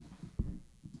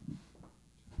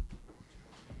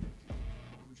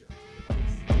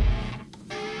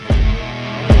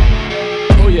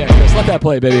Let that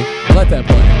play, baby. Let that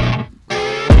play.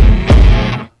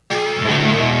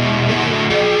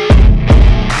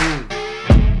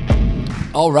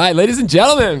 All right, ladies and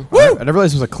gentlemen. Woo! I never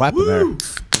realized there was a clap in there.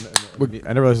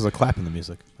 I never realized there was a clap in the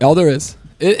music. Oh, there is.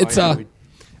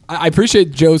 I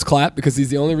appreciate Joe's clap because he's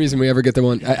the only reason we ever get the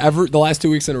one. The last 2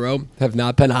 weeks in a row have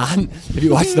not been on. If you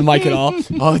watch the mic at all,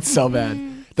 oh, it's so bad.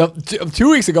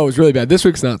 2 weeks ago was really bad. This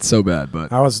week's not so bad,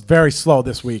 but I was very slow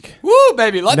this week. woo,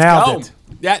 baby, let's Nailed go. it.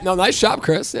 Yeah, no, nice shot,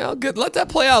 Chris. Yeah, good. Let that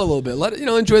play out a little bit. Let it,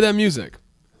 enjoy that music.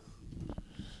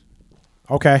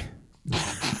 Okay.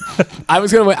 I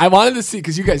was gonna wait. I wanted to see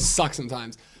because you guys suck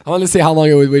sometimes. I wanted to see how long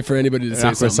it would wait for anybody to say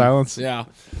Awkward something. silence? Yeah,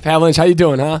 Pat Lynch, how you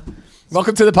doing, huh?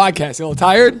 Welcome to the podcast. You a little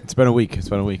tired? It's been a week.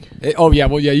 Oh yeah,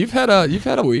 well yeah, you've had a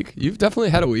week. You've definitely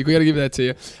had a week. We got to give that to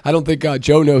you. I don't think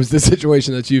Joe knows the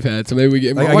situation that you've had, so maybe we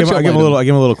get. I give him a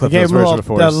little clip. Gave him a little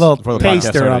before the podcast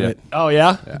taster started, of it. Oh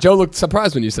yeah? Joe looked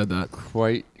surprised when you said that.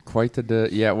 Quite the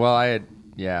yeah. Well, I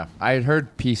had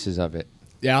heard pieces of it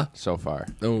Yeah. so far,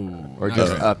 Oh. or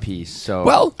just a piece. So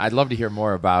Well- I'd love to hear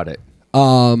more about it.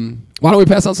 Why don't we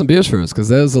pass out some beers first? Because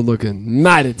those are looking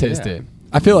mighty tasty. Yeah.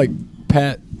 I feel like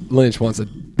Pat Lynch wants a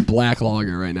black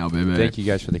lager right now, baby. Thank you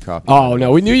guys for the coffee. Oh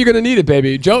no, we knew you were gonna need it,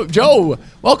 baby. Joe,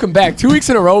 welcome back. 2 weeks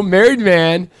in a row, married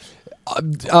man,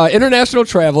 international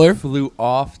traveler. Flew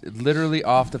literally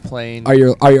off the plane. Are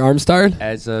your arms tired?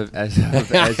 as of like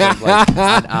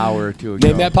an hour or two ago.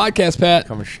 Name that podcast, Pat.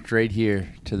 Coming straight here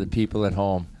to the people at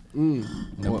home.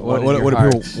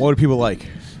 What do people like?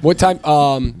 What time?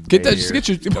 Get that. Right Just here. get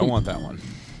your. Don't want that one.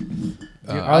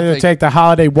 I'll either take the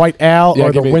holiday white ale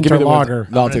or the winter lager.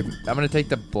 No, I'll I'm take. gonna take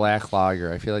the black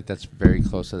lager. I feel like that's very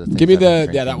close to the thing. Give me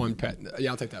that one, Pat.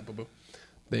 Yeah, I'll take that. Boo boo.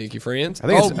 Thank you, friends. I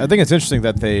think it's interesting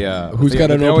that they Who's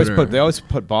got an opener? They always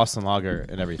put Boston Lager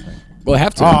in everything. Well, I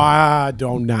have to. Oh, I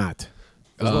do not.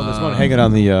 There's one hanging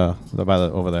on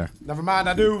over there. Never mind,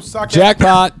 I do. Suck it.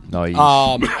 Jackpot. Nice.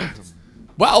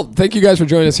 Well, thank you guys for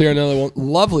joining us here on another one.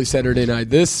 Lovely Saturday night.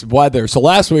 This weather. So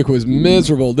last week was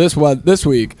miserable. This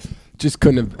week just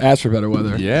couldn't have asked for better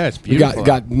weather. Yeah, it's We beautiful.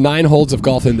 got 9 holes of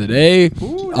golf in today.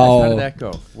 Ooh, nice. How did that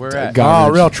go? Where at? Garbage.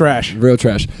 Oh, real trash. Real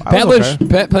trash. Pat was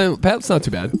Lynch, Pat's not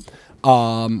too bad.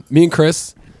 Me and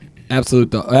Chris,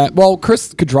 absolute. Well,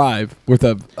 Chris could drive with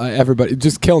everybody,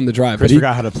 just killing the drive. Chris but he-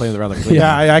 forgot how to play around the clean.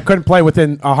 Yeah, I couldn't play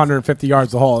within 150 yards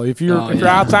of the hole. If you're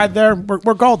outside there,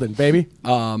 we're golden, baby.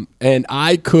 and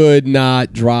I could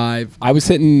not drive. I was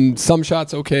hitting some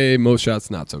shots okay, most shots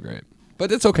not so great.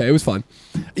 But it's okay. It was fun.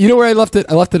 You know where I left it?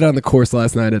 I left it on the course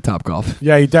last night at Topgolf.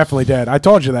 Yeah, you definitely did. I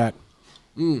told you that.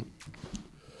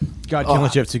 God, can't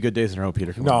let you have 2 good days in a row,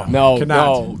 Peter. Come on. No, cannot.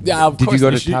 no. Yeah, of Did you course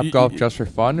go they to should- Topgolf just for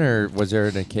fun, or was there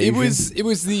an occasion? It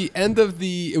was the end of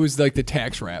it was like the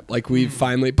tax wrap. Like we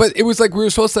finally, but it was like we were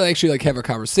supposed to actually like have a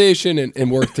conversation and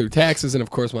work through taxes. And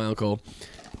of course, my uncle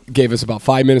gave us about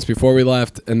 5 minutes before we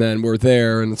left, and then we're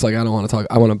there, and it's like I don't want to talk.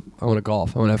 I want to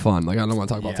golf. I want to have fun. Like I don't want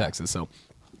to talk about taxes. So,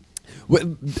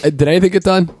 did anything get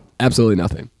done? Absolutely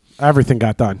nothing. Everything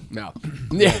got done. No.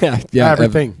 Yeah.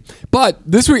 Everything. But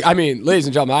this week, I mean, ladies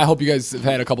and gentlemen, I hope you guys have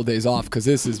had a couple days off because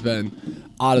this has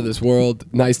been out of this world.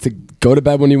 Nice to go to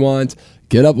bed when you want,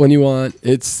 get up when you want.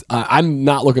 It's I'm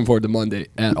not looking forward to Monday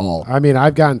at all. I mean,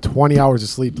 I've gotten 20 hours of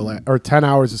sleep, or 10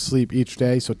 hours of sleep each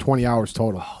day, so 20 hours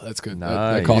total. Oh, that's good. Nice.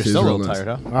 That coffee You're still is a real little nice.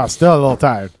 tired, huh? Still a little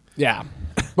tired. Yeah.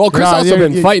 Well, Chris No, also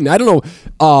been fighting. I don't know.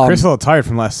 Chris a little tired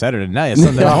from last Saturday night.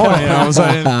 Sunday morning, all of a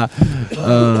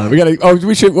sudden. We gotta. Oh,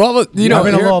 we should. Well, I've been a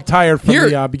here- little tired from here-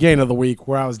 the beginning of the week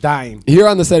where I was dying. Here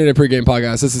on the Saturday pregame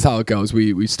podcast, this is how it goes.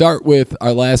 We start with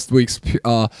our last week's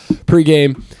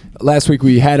pregame. Last week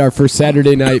we had our first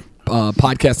Saturday night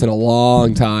podcast in a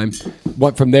long time.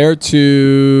 Went from there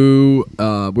to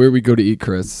where we go to eat,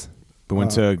 Chris. We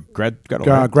went to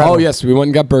Gretel. Gretel. Oh yes, we went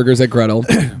and got burgers at Gretel.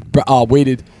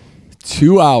 Waited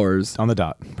 2 hours On the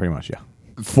dot, pretty much, yeah.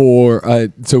 for.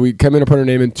 So we come in and put our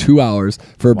name in 2 hours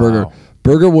for a burger. Wow.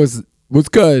 Burger was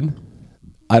good.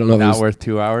 I don't know. If it Not was- worth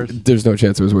 2 hours. There's no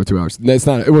chance it was worth 2 hours. It's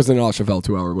not. It wasn't an Al Chevelle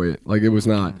 2 hour wait. Like it was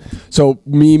not. So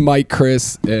me, Mike,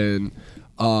 Chris, and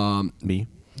Me.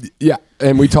 yeah,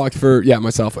 and we talked for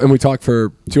myself, and we talked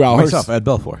for 2 hours. Myself, Ed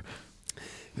Belfour.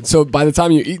 So by the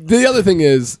time you eat, the other thing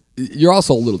is you're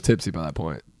also a little tipsy by that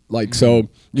point. Like so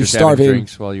you're Just having starving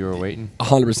drinks while you were waiting.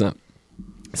 100%.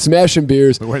 Smashing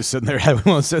beers. We weren't sitting there. We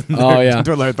weren't sitting there. Oh, yeah.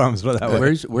 Twiddling our thumbs. But that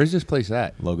way. Where's this place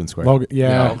at? Logan Square. Logan,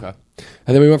 yeah. Oh, okay.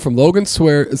 And then we went from Logan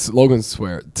Square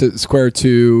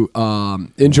to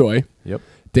Enjoy. Yep.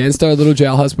 Dan started Little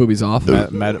Jailhouse Boobies off.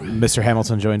 Mr.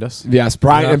 Hamilton joined us. Yes,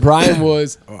 Brian. Yeah. And Brian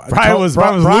was Brian was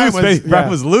loose. Brian was- Brian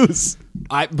was loose.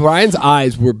 Brian's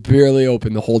eyes were barely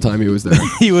open the whole time he was there.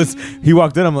 He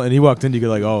walked in, and he walked in. You could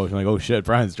like, oh shit,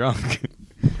 Brian's drunk.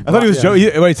 I thought he was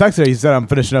joking. When he texted, he said, "I'm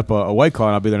finishing up a White Claw,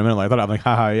 and I'll be there in a minute." I thought, I'm like,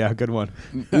 haha, yeah, good one.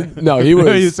 No, he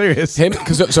was. He's serious.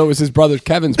 So it was his brother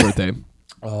Kevin's birthday.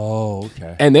 Oh,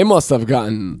 okay. And they must have got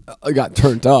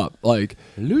turned up. Like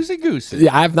Loosey goosey.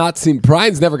 Yeah, I have not seen.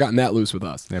 Brian's never gotten that loose with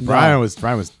us. Yeah, Brian was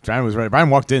ready. Brian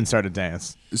walked in, started to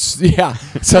dance. Yeah.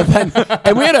 So then,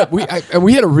 and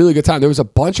we had a really good time. There was a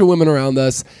bunch of women around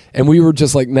us, and we were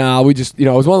just like, nah. We just, it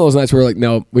was one of those nights where we were like,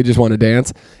 no, we just want to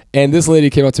dance. And this lady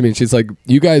came up to me and she's like,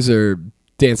 you guys are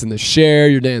dancing to Cher,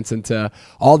 you're dancing to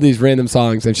all these random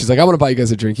songs, and she's like, I want to buy you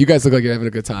guys a drink. You guys look like you're having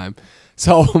a good time.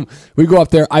 So we go up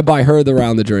there. I buy her the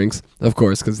round of drinks, of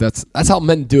course, because that's how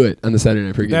men do it on the Saturday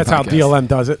Night Pregame That's podcast. how DLM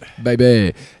does it,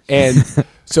 baby. And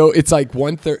so it's like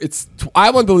 1:30. I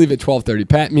wanted to leave at 12:30.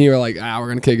 Pat and me are like, we're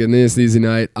gonna kick it in this easy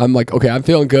night. I'm like, okay, I'm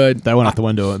feeling good. That went out the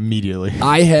window immediately.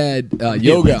 I had hot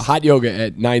yoga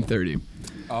at 9:30.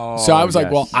 Oh, so I was like,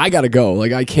 well, I gotta go.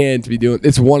 Like I can't be doing.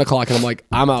 It's 1 o'clock, and I'm like,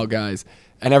 I'm out, guys.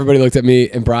 And everybody looked at me,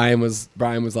 and Brian was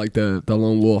like the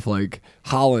lone wolf, like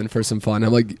howling for some fun.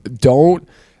 I'm like, don't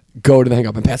go to the hang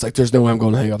up. And Pat's like, there's no way I'm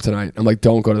going to the hang up tonight. I'm like,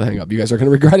 don't go to the hang up. You guys are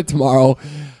gonna regret it tomorrow.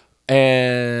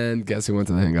 And guess who went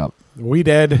to the hang up? We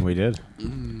did,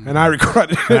 Mm. and I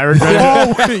regretted it. I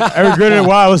regretted it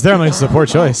while I was there. I'm like, it's a poor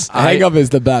choice. Hang up is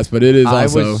the best, but it is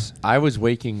also. I was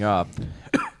waking up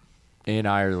in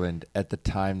Ireland at the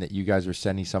time that you guys were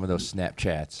sending some of those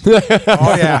Snapchats.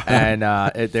 Oh yeah,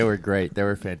 And they were great. They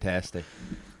were fantastic.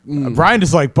 Brian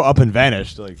just like up and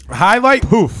vanished. Like highlight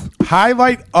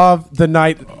of the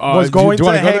night was going do you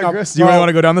to wanna go hang there, up. Chris? Do you really want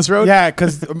to go down this road? Yeah,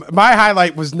 because my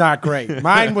highlight was not great.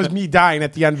 Mine was me dying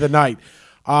at the end of the night.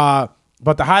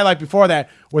 But the highlight before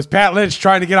that was Pat Lynch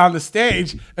trying to get on the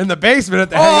stage in the basement at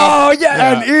the hang up. Oh,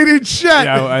 yeah. and eating shit.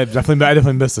 Yeah, I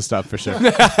definitely missed the stuff for sure.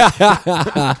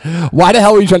 Why the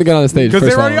hell were you trying to get on the stage? Because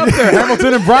they first were of already all? up there.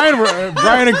 Hamilton and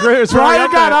Brian and Chris.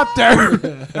 Brian got up there,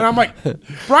 and I'm like,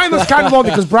 Brian was kind of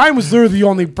lonely because Brian was literally the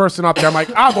only person up there. I'm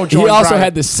like, I'll go join. He also Brian.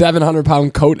 had this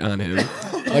 700-pound coat on him.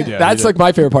 Like Yeah, that's he like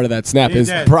my favorite part of that snap He is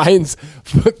did. Brian's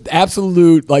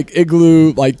absolute like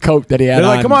igloo like coat that he had. They're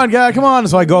like, on. come on, guy, come on.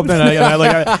 So I go up there and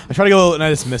I try to go a little, and I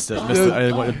just missed it.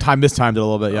 I mistimed it a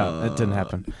little bit. Yeah, it didn't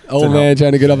happen. Oh man,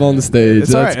 trying to get up on the stage.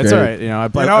 It's all That's right. It's all great. right. You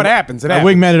know, it happens. It I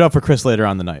happens. wingmaned it up for Chris later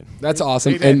on the night. That's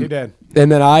awesome. He did.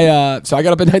 And then so I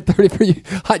got up at 9:30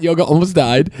 for hot yoga. Almost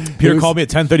died. Peter called me at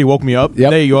 10:30, woke me up.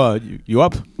 Yep. Hey, you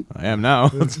up? I am now.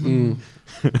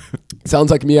 Sounds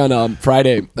like me on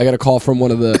Friday. I got a call from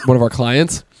one of our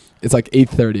clients. It's like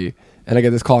 8:30, and I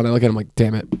get this call, and I look at him like,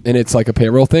 damn it, and it's like a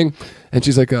payroll thing, and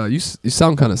she's like, you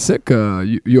sound kind of sick.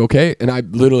 You okay? And I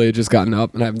literally had just gotten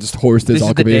up, and I'm just hoarse as This all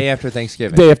is the could be. day after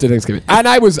Thanksgiving. Day after Thanksgiving, and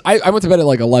I went to bed at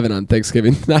like 11 on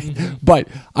Thanksgiving night, but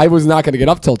I was not going to get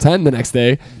up till 10 the next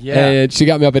day. Yeah. And she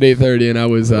got me up at 8:30, and I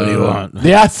was. What do you want?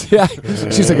 Yes, yeah.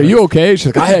 She's like, "Are you okay?" She's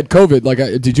like, "I had COVID. Like,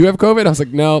 did you have COVID?" I was like,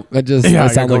 "No, I just Yeah, I I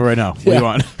sound gotta like go right now. What do you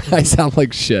want? I sound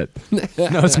like shit."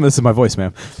 No, this is my voice,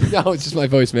 ma'am. No, it's just my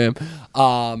voice, ma'am.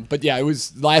 But yeah, it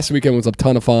was last weekend was a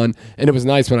ton of fun, and it was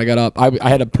nice when I got up. I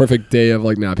had a perfect day of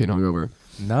like not being hungover.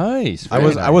 Nice. I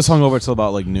was hungover till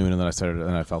about like noon, and then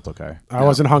I felt okay. I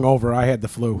wasn't hungover. I had the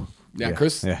flu. Yeah,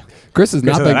 Chris. Yeah. Chris is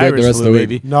not had that that good the Irish rest of flu, the week.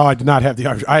 baby. No, I did not have the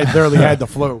Irish. I literally had the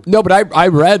flu. No, but I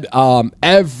read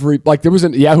there was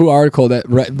a Yahoo article that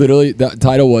literally the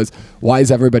title was "Why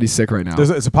is everybody sick right now?"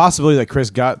 It's a possibility that Chris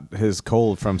got his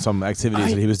cold from some activities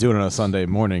that he was doing on a Sunday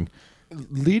morning.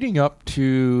 Leading up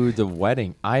to the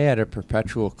wedding, I had a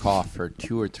perpetual cough for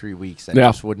 2 or 3 weeks that Yeah.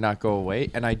 just would not go away.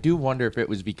 And I do wonder if it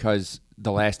was because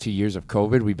the last 2 years of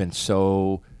COVID, we've been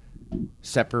so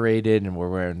separated and we're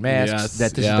wearing masks Yes,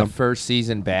 that this yeah. is the first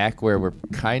season back where we're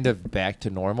kind of back to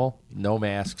normal. No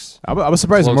masks. I was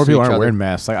surprised that Close more to people each aren't other. wearing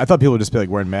masks. Like, I thought people would just be like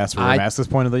wearing masks for masks this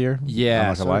point of the year. Yeah, I'm not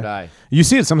gonna so lie. did I. You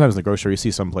see it sometimes in the grocery. You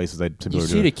see some places that people You are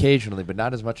see it doing. occasionally, but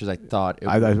not as much as I thought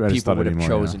I just people thought would it'd have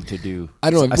be more, chosen to do. I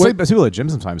don't know. I see people at the gym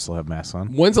sometimes still have masks on.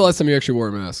 When's the last time you actually wore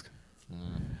a mask?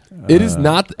 It is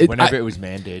not. Whenever it was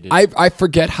mandated. I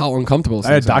forget how uncomfortable. I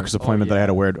had a things are. doctor's appointment that I had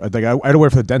to wear. Like I had to wear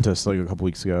it for the dentist like a couple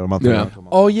weeks ago, a month Yeah. ago.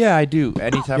 Oh yeah, I do.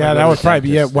 Anytime. I Yeah, go that to would the probably be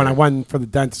it dentist, when I went for the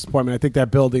dentist appointment. I think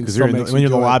that building Because still when makes you're in me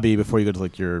the do it. lobby before you go to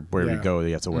like wherever Yeah. you go,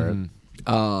 you have to wear it.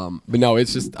 But no,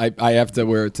 it's just I have to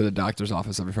wear it to the doctor's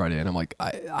office every Friday, and I'm like,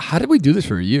 how did we do this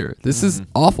for a year? This is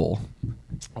awful.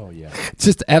 Oh yeah. It's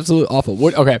just absolutely awful.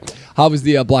 What? Okay, how was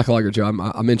the black lager, Joe?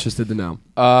 I'm interested to know.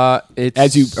 It's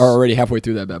As you are already halfway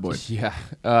through that bad boy. Yeah.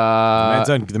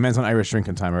 The man's on Irish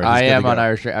drinking time already. I He's good am to on go.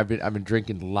 Irish. I've been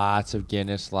drinking lots of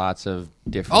Guinness, lots of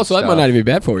different. Oh, so that stuff. might not even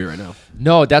be bad for you right now.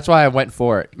 No, that's why I went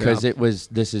for it because Yeah.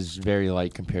 this is very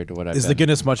light compared to what I've Is been. the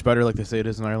Guinness much better, like they say it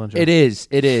is in Ireland? Joe? It is.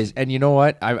 And you know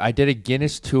what? I did a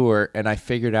Guinness tour and I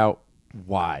figured out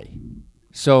why.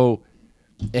 So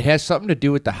it has something to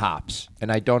do with the hops,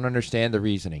 and I don't understand the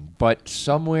reasoning. But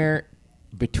somewhere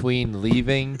between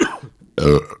leaving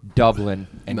Dublin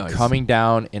and Nice. coming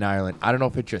down in Ireland, I don't know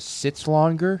if it just sits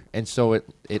longer, and so it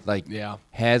like Yeah.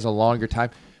 has a longer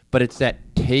time. But it's that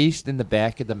taste in the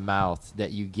back of the mouth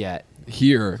that you get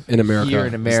Here in America. here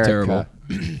in It's terrible.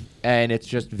 America. And it's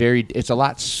just it's a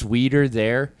lot sweeter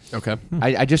there. Okay.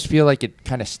 I just feel like it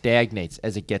kind of stagnates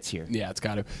as it gets here. Yeah, it's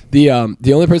got to. The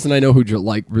only person I know who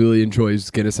really enjoys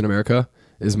Guinness in America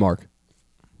is Mark.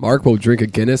 Mark will drink a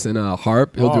Guinness and a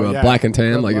Harp. He'll do a yeah. black and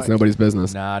tan Good like it's luck. nobody's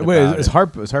business. Not Wait, about is it.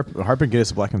 Harp and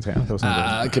Guinness black and tan? That was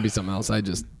something It could be something else. I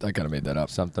kind of made that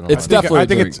up. Something It's along definitely. I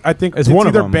think a drink. it's one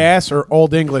of either them. Bass or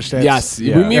Old English. That's, Yes,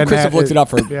 Yeah. me and And Chris have that looked is- it up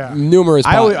for yeah. numerous.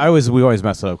 we always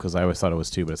mess it up because I always thought it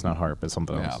was two, but it's not Harp. It's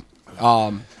something else.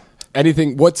 Yeah.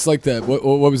 Anything? What's like what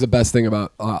was the best thing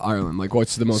about Ireland? Like,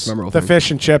 what's the most memorable The thing? fish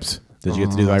and chips. Did you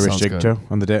get to do the Irish sounds jig, good. Joe,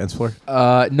 on the dance floor?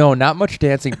 No, not much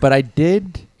dancing, but I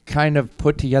did kind of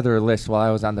put together a list while I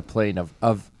was on the plane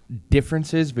of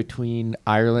differences between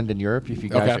Ireland and Europe. If you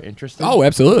guys are interested. Oh,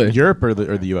 absolutely. Europe or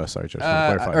the U.S.? Sorry, Joe. just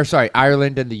wanna clarify. Or sorry,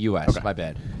 Ireland and the U.S. My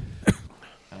bad.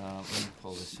 Let me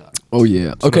pull this up. Oh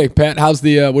yeah. Okay, Pat. How's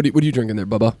the what are you drinking there,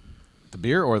 Bubba? the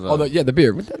beer or the? Oh, the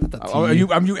beer.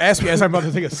 you asked me as I'm about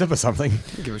to take a sip of something.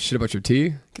 Don't give a shit about your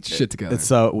tea. Get your shit together. It's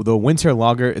the winter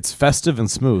lager. It's festive and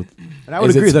smooth, and I would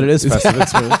Is it agree that it is smooth? festive and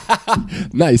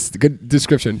smooth. Nice. Good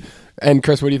description. And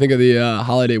Chris, what do you think of the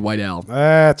holiday white ale?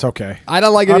 That's okay. I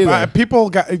don't like it either. People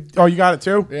got. Oh, you got it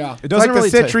too. Yeah. It It's doesn't like really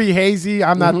the ta- citry hazy.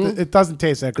 I'm not. It doesn't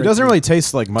taste that It great. doesn't really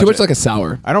taste like much. Too much like a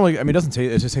sour. I don't really. I mean, it doesn't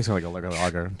taste. It just tastes like a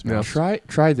lager. to be honest.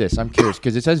 Try this. I'm curious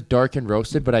because it says dark and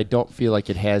roasted, but I don't feel like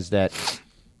it has that.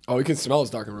 Oh, you can smell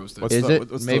it's dark and roasted. What's Is the-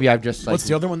 it? what's Maybe the- I've just like What's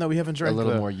the other one that we haven't a drank?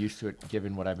 little The more used to it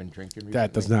given what I've been drinking recently.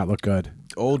 That does not look good.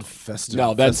 Old festive.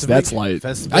 No, that's light.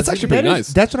 That's actually pretty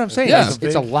nice. That's what I'm saying. Yeah.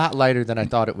 It's a lot lighter than I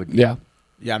thought it would be. Yeah.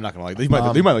 Yeah, I'm not gonna like. You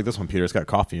might like this one, Peter. It's got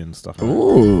coffee and stuff.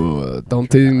 Ooh, don't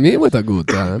tease me with a good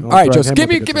time. All right, throw Joseph, him give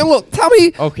with me a good a little. Tell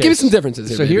me. Okay. Give me some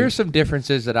differences. So here, here baby. are some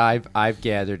differences that I've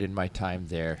gathered in my time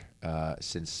there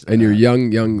since. And your young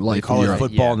life. Call in it Europe.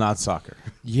 football, Yeah. not soccer.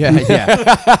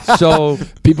 Yeah. So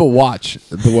People watch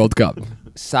the World Cup.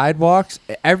 sidewalks,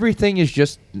 everything is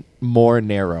just more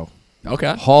narrow.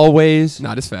 Okay. Hallways,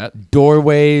 Not as fat.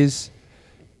 doorways,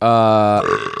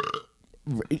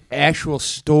 actual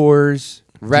stores,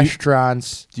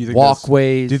 restaurants, Do you think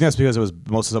walkways. Do you think that's because it was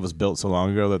most of the stuff was built so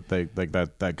long ago that they like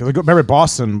that? Because remember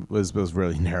Boston was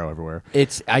really narrow everywhere.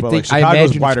 It's. I But think. like, I Chicago's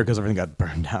imagine. wider because everything got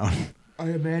burned down. I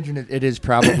imagine it is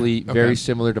probably very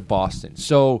similar to Boston.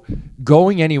 So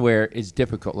going anywhere is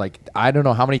difficult. Like I don't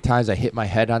know how many times I hit my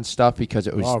head on stuff because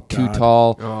it was Oh, too God.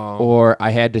 tall, or I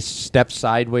had to step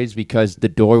sideways because the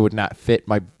door would not fit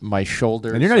my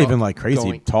shoulder. And you're not So even like crazy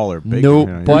going- tall or big. Nope,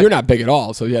 you know, but- You're not big at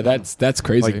all. So yeah, that's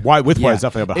crazy. like wide width Yeah. wise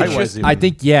definitely, but It's height wise. just- I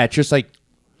think it's just like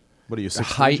What are you? 6'3",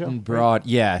 height Joe? and broad.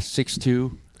 Yeah,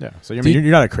 6'2". Yeah. So you're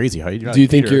not a crazy height. You're not Do you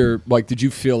like think Peter. you're like? Did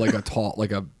you feel like a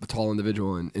tall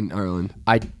individual in Ireland?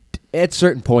 At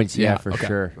certain points, yeah, for okay,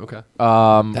 sure. Okay.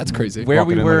 Um, That's crazy. Where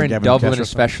we Walking in were like a in Gavin Dublin, Castro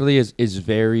especially, is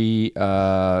very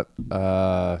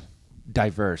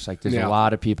diverse. Like there's Yeah. a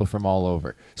lot of people from all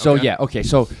over. So Okay.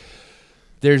 So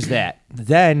there's that.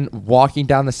 Then walking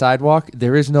down the sidewalk,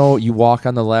 there is no you walk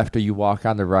on the left or you walk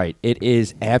on the right. It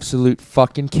is absolute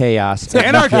fucking chaos. It's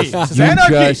anarchy. It's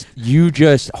anarchy. You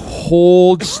just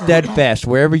hold steadfast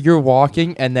wherever you're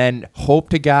walking, and then hope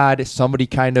to God somebody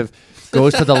kind of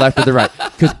goes to the left or the right.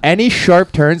 Because any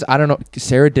sharp turns, I don't know.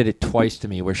 Sarah did it twice to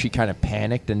me, where she kind of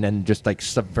panicked and then just like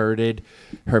subverted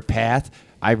her path.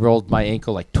 I rolled my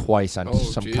ankle like twice on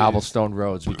some geez. cobblestone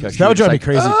roads because she That would was drive me like,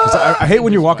 crazy. 'Cause I hate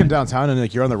when you're walking downtown and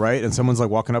like you're on the right and someone's like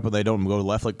walking up and they don't go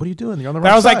left. Like, what are you doing? You're on the right.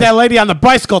 That was like side. that lady on the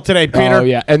bicycle today, Peter. Oh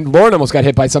yeah, and Lauren almost got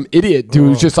hit by some idiot dude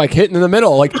who's just like hitting in the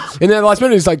middle. Like, and then the last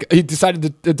minute, he's like, he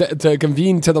decided to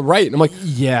convene to the right, and I'm like,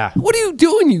 Yeah. what are you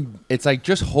doing? You It's like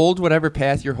just hold whatever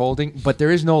path you're holding, but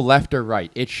there is no left or right.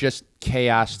 It's just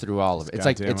chaos through all of it. It's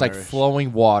like Goddamn like Irish.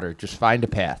 flowing water. Just find a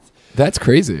path. that's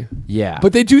crazy. Yeah.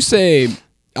 But they do say,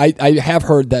 I have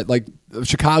heard that like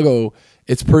Chicago,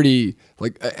 it's pretty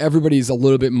like everybody's a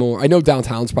little bit more. I know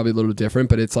downtown's probably a little different,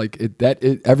 but it's like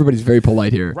everybody's very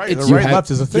polite here. Right, It's, the you right have-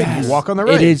 left is a thing. Yes. You walk on the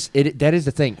right. It is. That is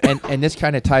the thing, and this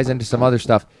kind of ties into some other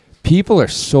stuff. People are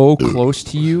so close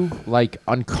to you, like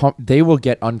they will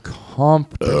get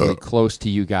uncomfortably close to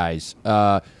you guys,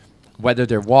 whether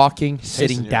they're walking,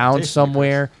 sitting down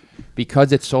somewhere,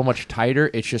 because it's so much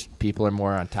tighter. It's just people are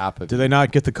more on top of Do it. they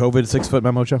not get the COVID 6 foot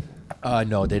memo, Joe?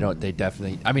 No, they don't. They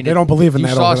definitely. I mean, They don't believe in you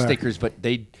that saw over there. stickers, but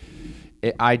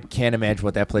I can't imagine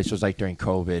what that place was like during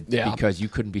COVID. Yeah. Because you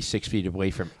couldn't be 6 feet away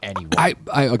from anyone. I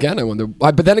wonder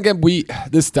why, but then again, I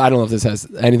don't know if this has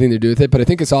anything to do with it, but I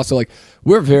think it's also like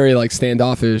we're very like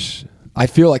standoffish. I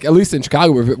feel like at least in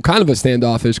Chicago we're kind of a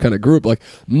standoffish kind of group. Like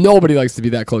nobody likes to be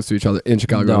that close to each other in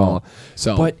Chicago at No. all.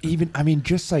 So, But even, I mean,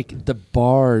 just like the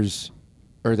bars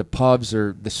or the pubs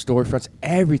or the storefronts,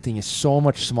 everything is so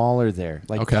much smaller there,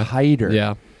 like Okay. tighter.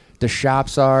 Yeah. The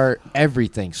shops are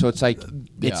everything. So it's like,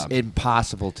 it's Yeah.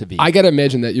 impossible to be. I gotta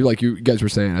imagine that you guys were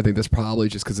saying. I think that's probably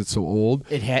just because it's so old.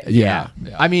 It had, Yeah.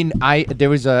 I mean, there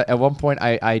was at one point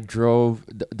I drove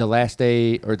the last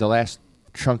day or the last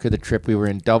chunk of the trip. We were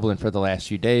in Dublin for the last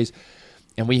few days,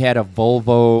 and we had a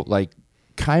Volvo, like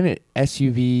kind of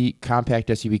SUV, compact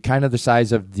SUV, kind of the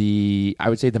size of I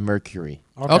would say the Mercury.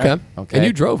 Okay. Okay. And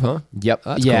you drove, huh? Yep.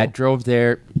 That's I cool. drove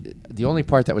there. The only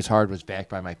part that was hard was back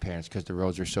by my parents because the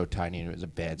roads were so tiny and it was a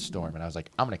bad storm. And I was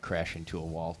like, I'm going to crash into a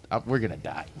wall. We're going to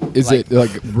die. Is Like, it like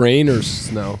rain or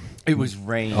snow? It was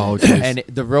rain. Oh, jeez. And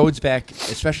the roads back,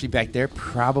 especially back there,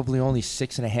 probably only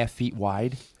 6.5 feet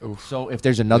wide. So if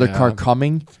there's another Yeah. car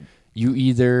coming, you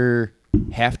either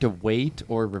have to wait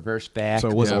or reverse back. So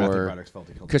it wasn't Matthew or Braddock's fault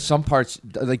he killed because some parts,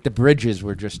 like the bridges,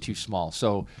 were just too small.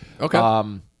 So Okay.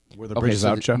 Were the okay, bridges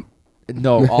so out, the- Joe?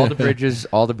 no, all the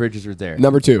bridges were there.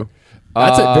 Number 2.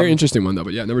 That's a very Um, interesting one though.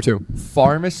 But yeah, number 2.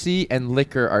 Pharmacy and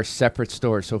liquor are separate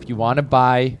stores. So if you want to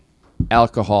buy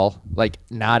alcohol, like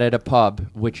not at a pub,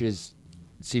 which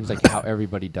seems like how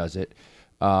everybody does it.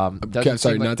 Doesn't Okay,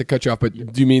 sorry, seem like- not to cut you off, but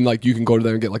do you mean like you can go to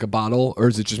there and get like a bottle, or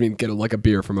does it just mean get like a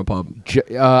beer from a pub?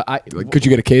 Like, could you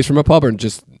get a case from a pub, or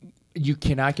just You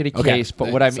cannot get a Okay. case,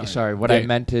 but what I mean, Sorry. what I Yeah.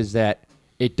 meant is that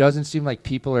it doesn't seem like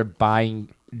people are buying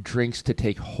drinks to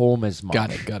take home as much. got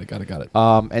it?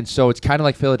 And so it's kind of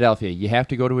like Philadelphia. You have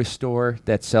to go to a store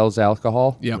that sells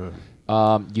alcohol. Yeah.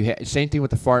 Same thing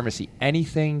with the pharmacy.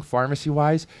 Anything pharmacy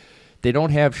wise, they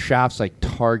don't have shops like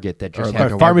Target that just Or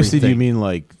have By pharmacy, do you everything. mean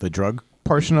like the drug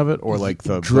portion of it, or like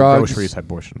the Drugs. grocery type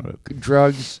portion of it?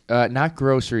 Drugs, not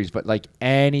groceries, but like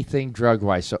anything drug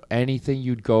wise. So anything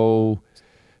you'd go,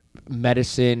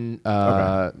 medicine,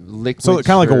 liquids. So kind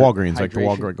of like a for Walgreens, like the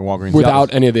hydration. Walgreens.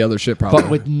 Without any of the other shit, probably.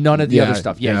 But with none of the other Yeah,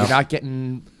 stuff. Yeah, yeah. you're not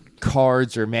getting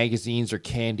cards or magazines or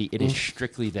candy. It is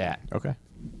strictly that. Okay.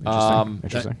 Um,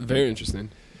 Interesting. Very interesting.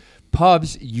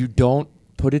 Pubs, you don't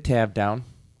put a tab down.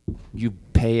 You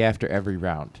pay after every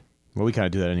round. Well, we kind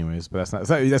of do that anyways, but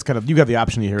that's kind of you got the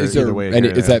option here Is either there way. any,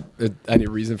 here or is there. that any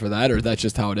reason for that, or that's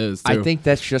just how it is? I too? think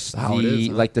that's just How it is,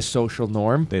 huh? like the social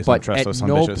norm. They just don't But trust at those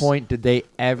no son bitches. point did they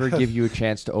ever give you a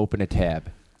chance to open a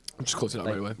tab. just close it out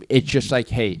right away. It's just like,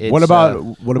 hey, it's, What about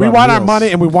We want our meals? money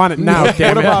and we want it now. What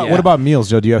damn it. about Yeah. what about meals,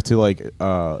 Joe? Do you have to like do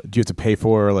you have to pay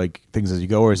for like things as you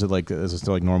go, or is it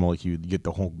still like normal? Like you get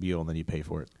the whole meal and then you pay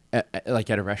for it? like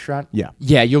at a restaurant? Yeah.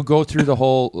 Yeah, you'll go through the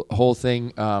whole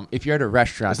thing. If you're at a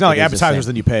restaurant, It's not like it is the appetizers, same.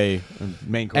 then you pay, and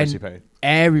main course And you pay.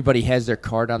 everybody has their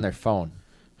card on their phone.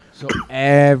 So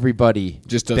everybody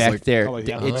Just does back like- there. Oh, like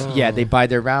the- It's they buy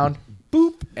their round,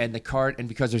 boop, and the card, and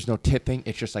because there's no tipping,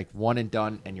 it's just like one and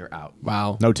done, and you're out.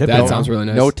 Wow. No tipping? That No. sounds really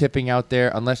nice. No tipping out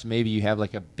there, unless maybe you have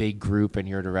like a big group and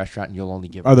you're at a restaurant and you'll only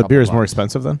give. Are a the couple beers more bucks.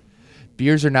 expensive then?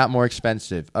 Beers are not more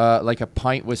expensive. Like a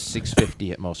pint was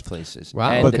 $6.50 at most places.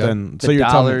 Wow. And But the, then- the so you're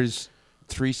telling me- dollar's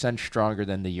 3 cents stronger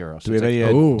than the euro. So Do we have it's like,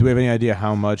 any? Ooh. Do we have any idea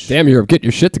how much? Damn, Europe, get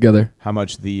your shit together. How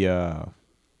much the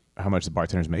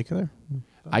bartenders make there?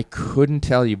 I couldn't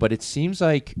tell you, but it seems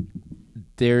like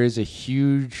there is a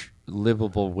huge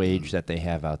livable wage that they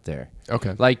have out there.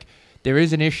 Okay. Like there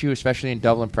is an issue, especially in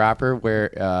Dublin proper,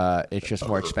 where it's just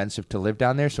more expensive to live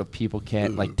down there, so people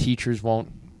can't, like teachers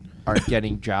aren't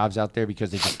getting jobs out there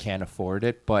because they just can't afford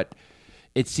it. But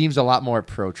it seems a lot more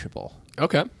approachable.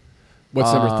 Okay.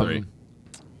 What's number 3?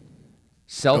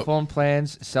 Cell phone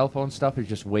plans, cell phone stuff is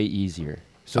just way easier.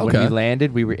 So when Okay. we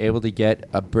landed, we were able to get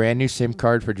a brand new SIM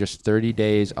card for just 30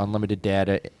 days, unlimited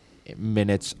data,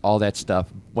 minutes, all that stuff.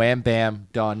 Wham, bam,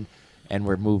 done, and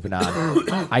we're moving on.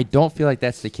 I don't feel like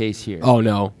that's the case here. Oh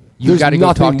no. You There's got to go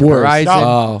talk nothing to worse. Verizon.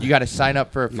 Oh. You got to sign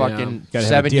up for a fucking Gotta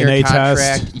have a 7-year DNA contract.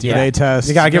 test. DNA test.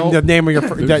 You gotta give them the name of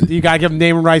you gotta give them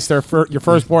name and rights to your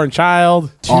firstborn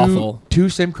child. Awful. Two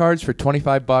SIM cards for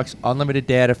 $25, unlimited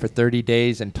data for 30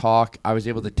 days, and talk. I was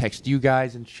able to text you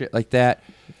guys and shit like that.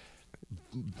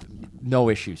 No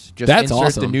issues. Just That's insert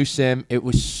awesome. the new SIM. It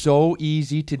was so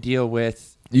easy to deal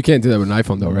with. You can't do that with an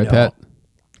iPhone, though, right, No. Pat?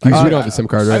 Because you don't have a SIM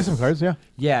card, I right? have some cards, yeah.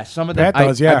 Yeah, some of them. Pat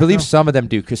does, yeah. I believe some of them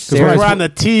do because We're Sarah. on the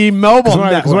T-Mobile Because when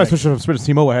I network. switched from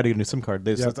T-Mobile, I had to get a new SIM card.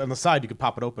 Yep. On the side, you could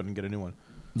pop it open and get a new one.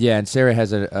 Yeah, and Sarah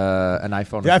has an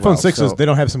iPhone. The as iPhone well, 6s, so they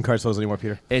don't have SIM card slots anymore,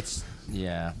 Peter. It's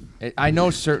I know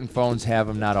certain phones have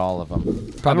them, not all of them.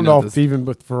 I Probably don't know not if this. even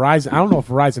with Verizon. I don't know if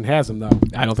Verizon has them though.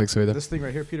 I don't think so either. This thing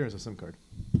right here, Peter, is a SIM card.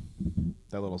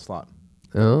 That little slot.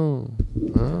 Oh,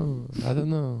 I don't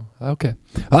know. Okay,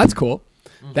 well, that's cool.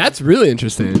 That's really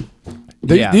interesting.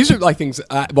 Yeah. These are like things.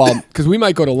 Because we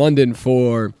might go to London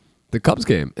for the Cubs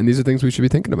game, and these are things we should be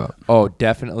thinking about. Oh,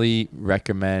 definitely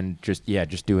recommend just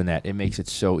doing that. It makes it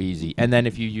so easy. And then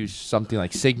if you use something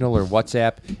like Signal or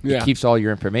WhatsApp, Yeah. it keeps all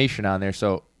your information on there.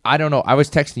 So I don't know. I was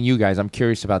texting you guys. I'm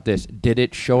curious about this. Did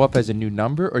it show up as a new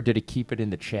number or did it keep it in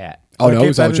the chat? Oh no, it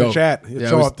was all in the joke. chat.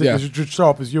 Yeah, It should show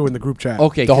up as you in the group chat.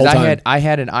 Okay, The whole because time. I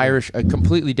had a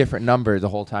completely different number the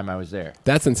whole time I was there.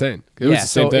 That's insane. It was the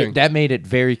same thing. that made it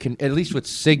very at least with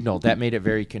Signal, that made it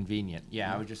very convenient.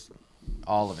 Yeah, I would just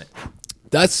all of it.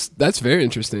 That's very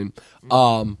interesting.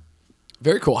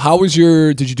 Very cool. How was did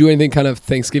you do anything kind of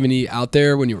Thanksgiving-y out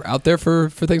there when you were out there for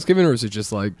Thanksgiving, or is it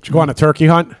just like, Did you go on a turkey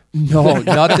hunt? No,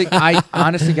 nothing. I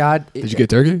honestly, God, did you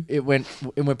get turkey? It went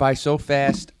by so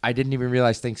fast. I didn't even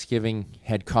realize Thanksgiving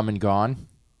had come and gone.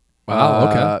 Wow,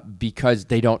 okay. Because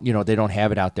they don't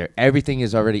have it out there.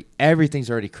 Everything's already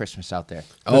Christmas out there.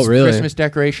 Oh, There's really? Christmas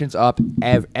decorations up.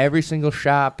 Every single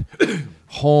shop,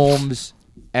 homes,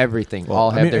 everything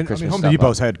all have their Christmas Home stuff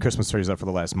Depot's up. had Christmas trees up for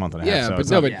the last month and a half. Yeah, so but it's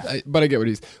no, not- but I get what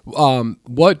he's.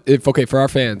 What if for our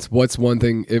fans? What's one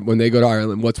thing when they go to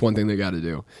Ireland? What's one thing they got to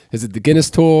do? Is it the Guinness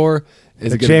tour?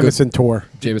 Is The it get a good- Jameson tour.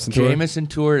 Jameson tour? Jameson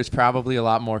tour is probably a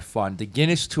lot more fun. The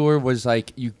Guinness tour was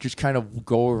like you just kind of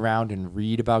go around and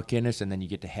read about Guinness, and then you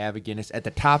get to have a Guinness at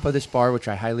the top of this bar, which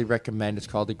I highly recommend. It's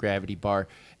called the Gravity Bar.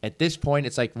 At this point,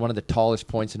 it's like one of the tallest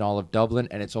points in all of Dublin,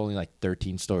 and it's only like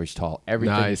 13 stories tall.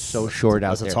 Everything Nice. is so short out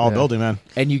That's a there. tall building, man.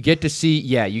 And you get to see,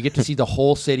 the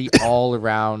whole city all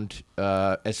around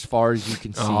as far as you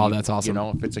can see. Oh, that's awesome. You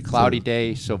know, if it's a cloudy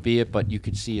day, so be it, but you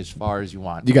can see as far as you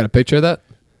want. You got a picture of that?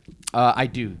 I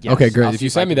do. Yes. Okay, great. I'll If see you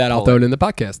I send me can that, I'll pull throw it in the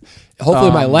podcast.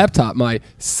 Hopefully, my laptop, my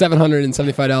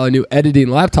 $775 new editing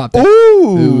laptop.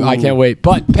 Ooh, I can't wait.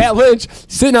 But Pat Lynch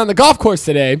sitting on the golf course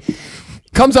today.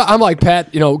 Comes up, I'm like,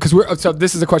 Pat, because so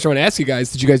this is a question I want to ask you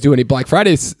guys. Did you guys do any Black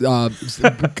Friday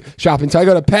shopping? So I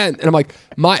go to Pat, and I'm like,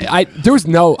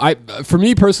 for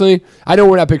me personally, I know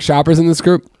we're not big shoppers in this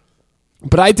group,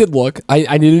 but I did look.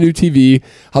 I need a new TV.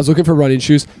 I was looking for running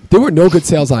shoes. There were no good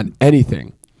sales on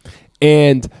anything.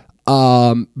 And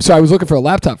so I was looking for a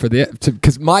laptop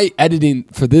because my editing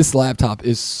for this laptop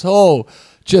is so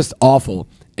just awful.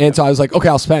 And so I was like, okay,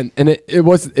 I'll spend. And it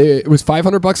was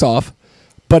 $500 off.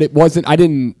 But it wasn't.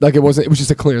 It was just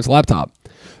a clearance laptop.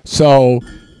 So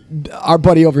our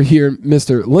buddy over here,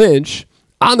 Mr. Lynch,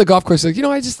 on the golf course, like,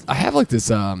 I have like this,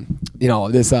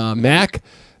 this Mac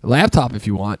laptop if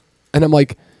you want. And I'm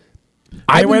like,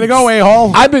 Way to go,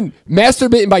 a-hole. I've been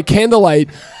masturbating by candlelight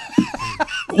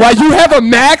while you have a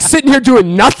Mac sitting here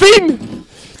doing nothing. Do you know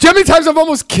how many times I've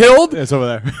almost killed over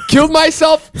there.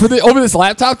 myself over this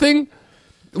laptop thing?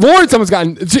 Lawrence almost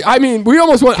gotten. I mean, we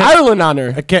almost went Ireland on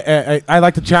her. I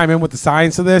like to chime in with the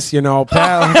science of this, Pat.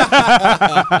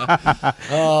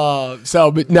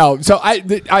 So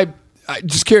I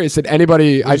just curious. Did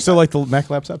anybody? I still like the Mac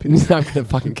laptop. Peter? I'm gonna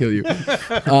fucking kill you.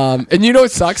 And you know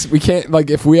what sucks? We can't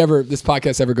if this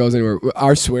podcast ever goes anywhere.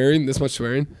 Our swearing, this much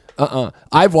swearing.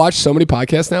 I've watched so many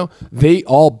podcasts now. They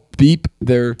all beep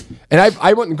their. And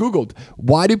I went and Googled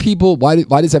why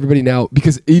does everybody now?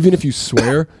 Because even if you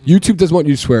swear, YouTube doesn't want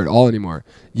you to swear at all anymore.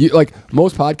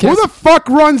 Most podcasts. Who the fuck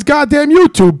runs goddamn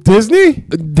YouTube? Disney?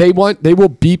 They will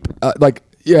beep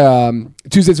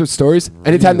Tuesdays with Stories.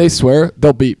 Anytime they swear,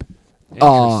 they'll beep.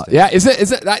 Yeah, is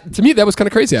it that to me that was kind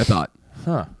of crazy, I thought.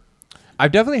 Huh.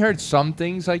 I've definitely heard some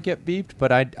things like get beeped,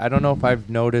 but I don't know if I've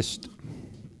noticed.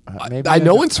 Maybe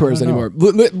no one don't- swears I don't know.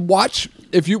 anymore. Watch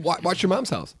if you watch your mom's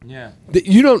house. Yeah.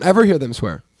 You don't ever hear them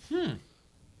swear.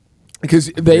 Because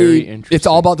Very it's interesting.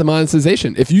 all about the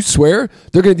monetization. If you swear,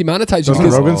 they're going to demonetize you. Doesn't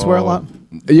because- Rogan swear a lot?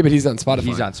 Yeah, but he's on Spotify.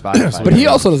 He's on Spotify. But he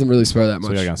also doesn't really swear that So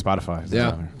much. you got on Spotify. Yeah.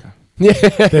 Okay.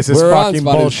 Yeah, This is We're on fucking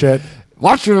Spotify. bullshit.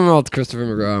 Watch your mouth, Christopher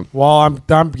McGraw. Well,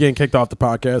 I'm getting kicked off the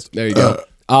podcast. There you go.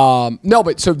 No,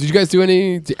 but so did you guys do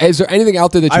any? Is there anything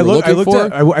out there that you're looking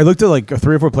for? I looked at like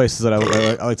 3 or 4 places that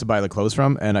I like to buy the clothes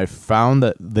from, and I found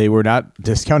that they were not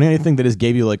discounting anything. They just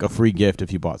gave you like a free gift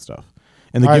if you bought stuff.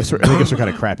 And the gifts were kind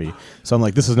of crappy. So I'm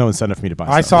like, this is no incentive for me to buy.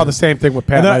 I saw the same thing with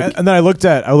Pat. And then I looked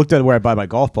at where I buy my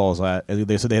golf balls at, and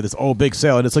they said they had this big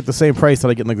sale, and it's like the same price that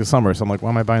I get in like the summer. So I'm like, why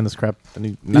am I buying this crap?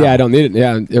 Yeah, I don't need it.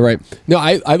 Yeah, you're right. No,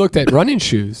 I looked at running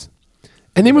shoes,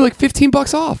 and they were like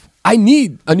 $15 off. I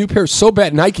need a new pair so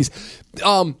bad. Nikes,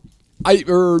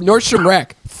 Nordstrom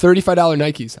Rack, $35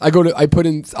 Nikes. I put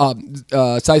in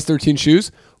size 13 shoes,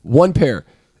 1 pair,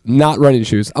 not running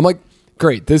shoes. I'm like,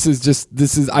 great.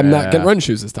 I'm not getting running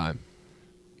shoes this time.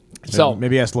 So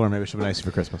maybe ask Lauren. Maybe she'll be nice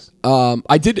for Christmas.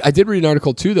 I did read an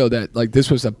article too though that like this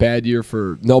was a bad year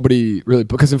for nobody really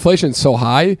because inflation is so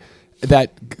high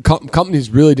that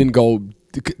companies really didn't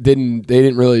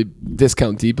really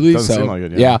discount deeply. Doesn't seem like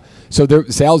it, yeah. So their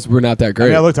sales were not that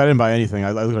great. I didn't buy anything.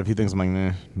 I looked at a few things. I'm like,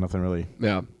 nah, nothing really.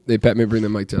 Yeah, they bet me bring the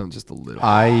mic down just a little.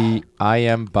 I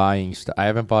am buying stuff. I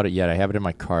haven't bought it yet. I have it in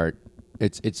my cart.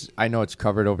 It's. I know it's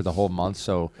covered over the whole month,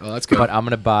 so. Oh, that's good. But I'm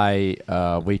gonna buy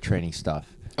weight training stuff.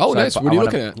 Oh, so nice. What are you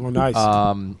looking at? Oh, nice.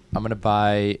 I'm gonna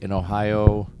buy an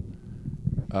Rogue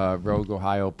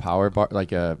Ohio power bar,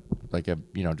 like a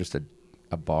just a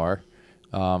bar,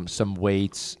 some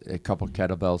weights, a couple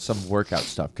kettlebells, some workout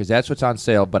stuff, because that's what's on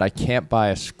sale. But I can't buy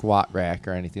a squat rack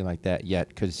or anything like that yet,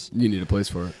 because you need a place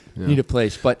for it. Yeah. Need a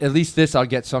place, but at least this I'll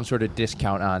get some sort of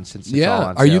discount on since it's all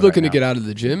on Are you sale looking right to get out of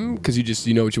the gym because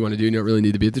you know what you want to do? You don't really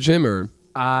need to be at the gym, or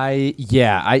I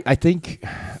think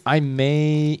I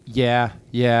may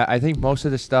I think most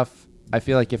of the stuff I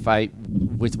feel like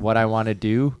with what I want to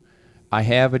do, I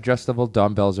have adjustable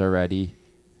dumbbells already.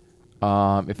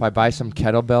 If I buy some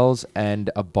kettlebells and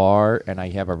a bar and I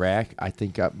have a rack, I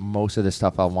think most of the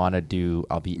stuff I want to do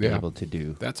I'll be able to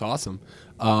do. That's awesome.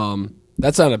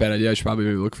 That's not a bad idea. I should probably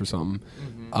maybe look for something.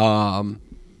 Mm-hmm.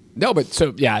 No, but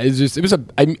so yeah,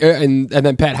 and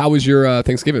then Pat, how was your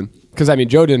Thanksgiving? Because I mean,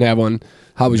 Joe didn't have one.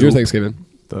 How was your Thanksgiving?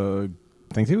 The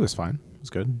Thanksgiving was fine. It was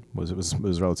good. It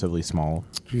was relatively small.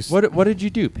 What did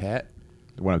you do, Pat?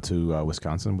 Went up to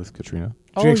Wisconsin with Katrina.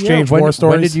 Did you exchange war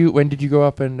stories? When did you go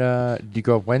up and did you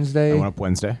go up Wednesday? I went up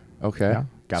Wednesday. Okay. Yeah.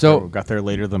 Got there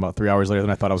later than about 3 hours later than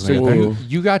I thought I was going to get there.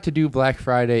 You got to do Black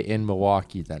Friday in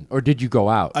Milwaukee then, or did you go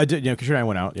out? I did. Yeah, Katrina and I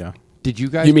went out. Yeah. Did you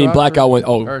guys? You mean Blackout went?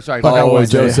 Blackout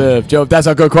Wednesday. Joseph. That's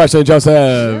a good question, Joseph.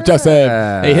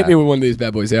 Hey, hit me with one of these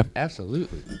bad boys, yeah.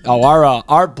 Absolutely. Oh,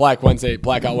 our Blackout Wednesday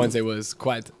was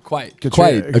quite a good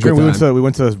time. We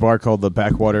went to this bar called the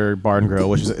Backwater Bar and Grill,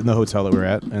 which is in the hotel that we're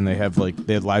at, and they had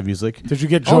live music. Did you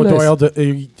get Joe Doyle? Did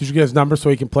you get his number so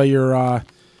he can play your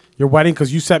wedding?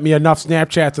 Because you sent me enough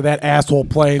Snapchats of that asshole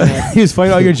playing. He was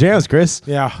playing all your jams, Chris.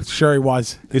 Yeah, sure he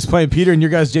was. He was playing Peter and your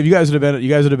guys' jam. You guys would have been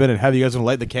in heaven. You guys would have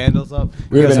light the candles up.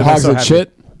 We would have been hogs and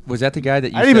shit. Was that the guy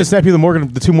that you I didn't even snap you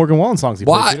the 2 Morgan Wallen songs he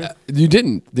played. Why? You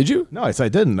didn't? Did you? No, I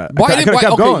didn't. Why I could have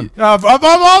kept going. Of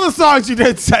all the songs you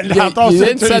did send out, you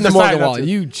didn't send the Morgan Wallen.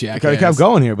 You jackass. I could have kept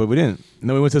going here, but we didn't. And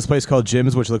then we went to this place called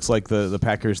Jim's, which looks like the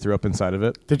Packers threw up inside of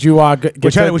it. Did you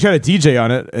which had a DJ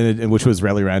on it, and which was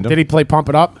really random. Did he play Pump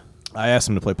It Up? I asked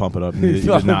him to play Pump It Up. He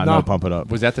did not Pump It Up.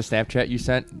 Was that the Snapchat you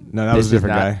sent? No, that was a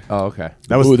different guy. Oh, okay.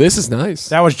 This is nice.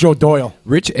 That was Joe Doyle.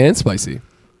 Rich and spicy.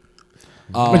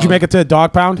 Did you make it to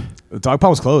Dog Pound? The Dog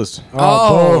Pound was closed.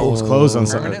 Oh, it was closed on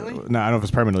permanently? No, I don't know if it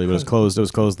was permanently, but it was closed. It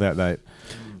was closed that night.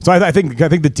 So I think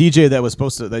the DJ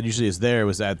that usually is there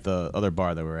was at the other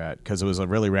bar that we're at, because it was a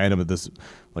really random. This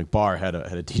bar had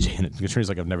a DJ in it. Katrina's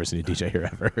like, I've never seen a DJ here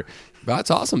ever.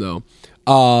 That's awesome though.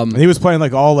 And he was playing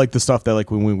all the stuff that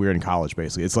when we were in college.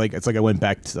 Basically, it's like I went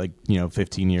back to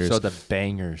 15 years. So the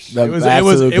bangers.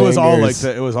 It was all like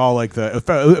the. It was all like the.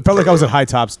 It felt like I was at High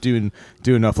Tops doing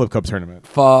a flip cup tournament.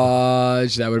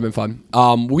 Fudge, that would have been fun.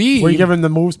 Were you giving the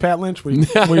moves, Pat Lynch? Were you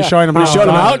showing him? Were you showing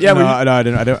him out? Yeah. No, I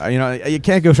didn't. You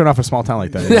can't go showing off a small town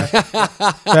like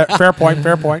that. Fair point.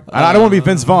 I don't want to be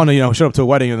Vince Vaughn. Show up to a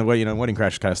wedding and the wedding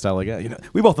crash kind of style like that.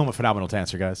 We both know I'm a phenomenal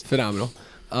dancer, guys. Phenomenal.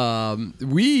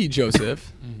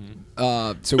 Joseph.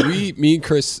 So me and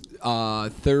Chris,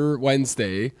 third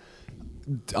Wednesday,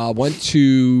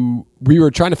 we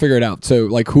were trying to figure it out. So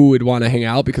who would want to hang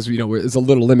out, because it's a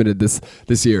little limited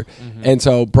this year. Mm-hmm. And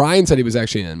so Brian said he was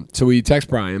actually in. So we text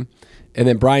Brian, and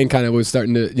then Brian kind of was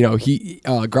starting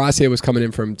to, Gracia was coming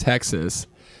in from Texas.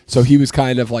 So he was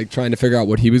kind of trying to figure out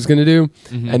what he was going to do.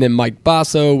 Mm-hmm. And then Mike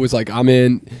Basso was like, I'm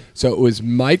in. So it was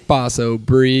Mike Basso,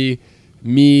 Bree,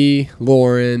 me,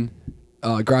 Lauren,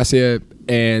 Gracia,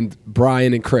 and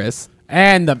Brian and Chris.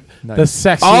 And the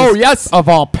sexiest of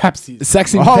all Pepsi.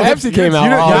 Sexy Pepsi came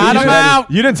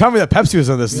out. You didn't tell me that Pepsi was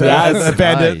on this. Yes.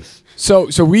 Bandit.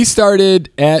 So we started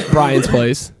at Brian's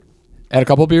place, had a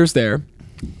couple beers there.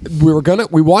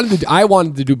 I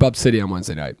wanted to do Bub City on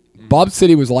Wednesday night. Bub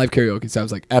City was live karaoke, so I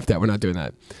was like, F that, we're not doing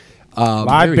that.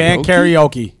 Live band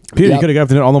karaoke. Peter, Yep. you could have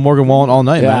got on the Morgan Wallen all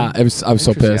night, Yeah, man. I was so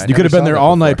Interesting. pissed. You could have never been there saw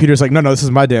all that night. before. Peter's like, no, this is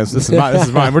my dance. This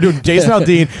is mine. We're doing Jason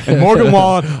Aldean and Morgan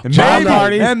Wallen and John maybe,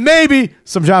 Party. and maybe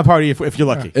some John Party if you're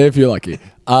lucky. If you're lucky.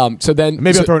 So then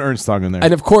Maybe so, I'll throw an Ernst song in there.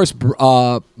 and of course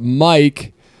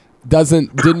Mike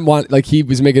didn't want, like, he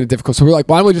was making it difficult. So we're like,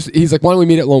 why don't we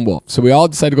meet at Lone Wolf? So we all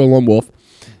decided to go to Lone Wolf.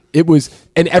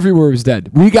 And everywhere was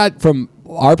dead. We got from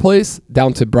our place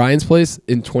down to Brian's place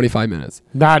in 25 minutes.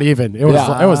 Not even. It was.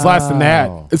 Yeah. It was less than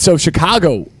that. So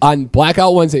Chicago on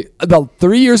Blackout Wednesday, about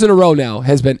 3 years in a row now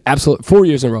has been 4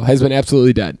 years in a row has been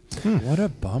absolutely dead. What a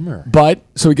bummer. But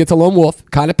so we get to Lone Wolf,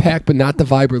 kind of packed, but not the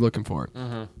vibe we're looking for.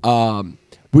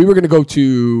 We were going to go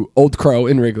to Old Crow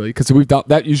in Wrigley because we've done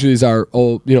that. Usually is our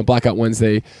old, Blackout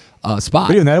Wednesday spot.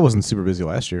 But even that wasn't super busy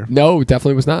last year. No, it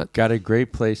definitely was not. Got a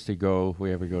great place to go if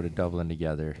we ever go to Dublin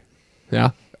together.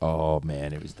 Yeah, Oh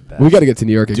man, it was the best. we got to get to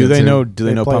New York. Do again they soon. know? Do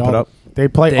they know? play Pump all, It Up. They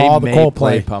play They all the may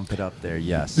Coldplay. Pump It Up there.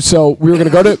 Yes. So we were gonna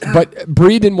go to, but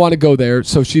Bree didn't want to go there.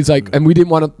 So she's like, and we didn't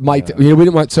want to, Mike. We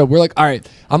didn't want. So we're like, all right.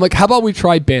 I'm like, how about we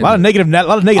try A Bandit? lot of negative energy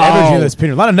Oh. in this,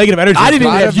 Peter. A lot of negative energy. I didn't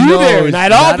even lot have of you there, no's, and I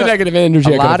had all not the a- negative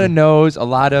energy. A I lot could've- of no's, a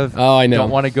lot of Oh, I know. don't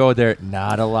want to go there.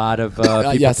 Not a lot of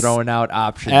people yes. throwing out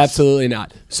options. Absolutely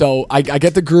not. So I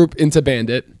get the group into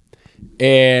Bandit,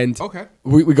 and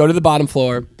we go to the bottom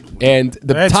floor, and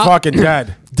the It's top fucking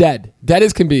dead. dead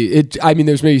as can be.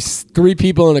 There's maybe 3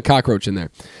 people and a cockroach in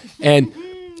there, and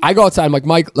I go outside. I'm like,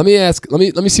 Mike, let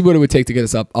me see what it would take to get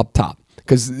us up top,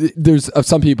 because there's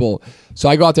some people. So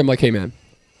I go out there. I'm like, hey man,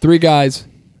 3 guys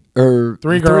or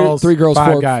Three girls,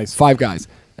 5 guys. 5 guys,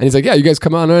 and he's like, yeah, you guys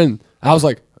come on in. I was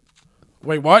like,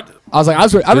 Wait, what? I was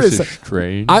ready This to is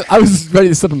strange. I was ready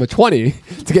to slip him a 20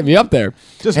 to get me up there.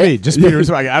 Just me, just Peter.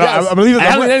 I'm leaving.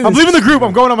 I'm leaving the group.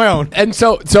 I'm going on my own. And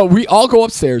so we all go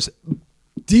upstairs.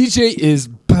 DJ is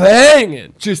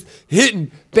banging, just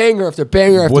hitting banger after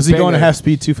banger after Was he banger. going to half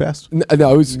speed too fast? No,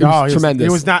 it was No, he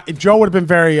tremendous. Was not. Joe would have been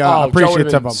very Oh, Joe would've appreciative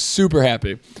been of him. super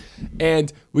happy.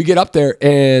 And we get up there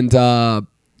and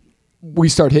we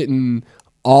start hitting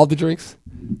all the drinks.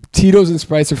 Tito's and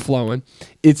Sprites are flowing.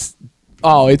 It's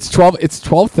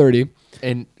 12:30.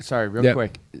 And sorry, real Yep.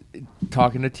 quick,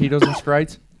 talking to Tito's and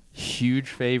Sprites, huge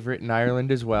favorite in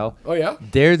Ireland as well. Oh yeah.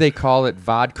 There they call it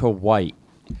vodka white.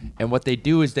 And what they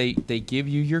do is they give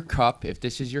you your cup. If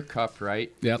this is your cup,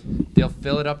 right? Yep. They'll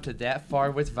fill it up to that far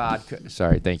with vodka.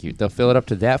 Sorry, thank you. They'll fill it up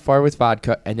to that far with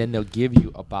vodka, and then they'll give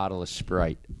you a bottle of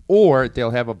Sprite. Or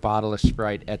they'll have a bottle of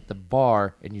Sprite at the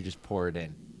bar, and you just pour it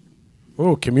in.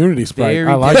 Ooh, community Sprite. Very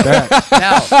I like that.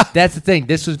 Now, that's the thing.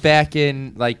 This was back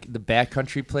in like the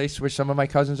backcountry place where some of my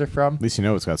cousins are from. At least you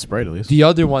know it's got Sprite at least. The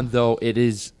other one, though, it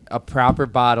is a proper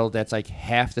bottle that's like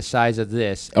half the size of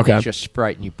this. And Okay. It's just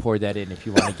Sprite, and you pour that in if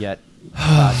you want to get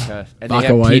vodka. And Vodka they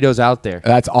have white. Tito's out there.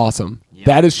 That's awesome. Yep.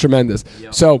 That is tremendous.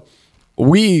 Yep. So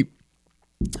we,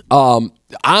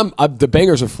 the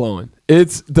bangers are flowing.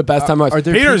 It's the best time I've. Are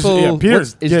there Peter's- people? yeah,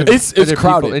 Peter's what- is getting there- it. It's are there people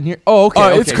crowded in here. Oh, okay. Oh,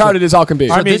 okay. it's crowded as all can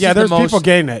be. I mean, this yeah, is the there's most- people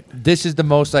getting it. This is the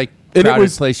most like And it crowded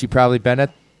was- place you've probably been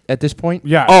at this point.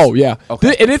 Yeah. Oh yeah,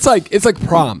 Okay. And it's like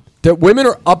prom. The women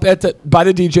are up by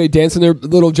the DJ dancing their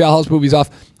little jailhouse movies off,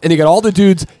 and you got all the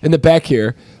dudes in the back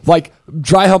here, like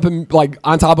dry humping, like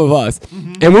on top of us,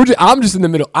 and I'm just in the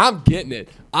middle. I'm getting it.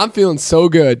 I'm feeling so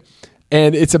good,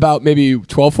 and it's about maybe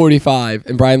 12:45,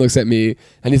 and Brian looks at me,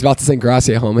 and he's about to sing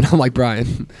Gracia home, and I'm like,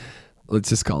 Brian, let's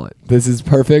just call it. This is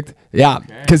perfect. Yeah,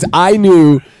 because I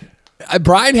knew.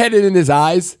 Brian had it in his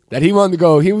eyes that he wanted to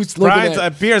go. He was looking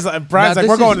at. Brian's Now, like, this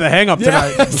we're going is- to the hang up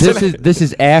tonight. This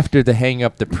is after the hang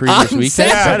up the previous On weekend.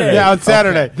 Saturday. Yeah, on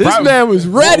Saturday. This man was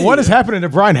ready. What is happening to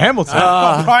Brian Hamilton?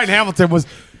 Brian Hamilton was.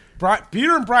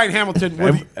 Peter and Brian Hamilton.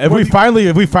 have we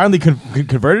finally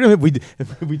converted him? Have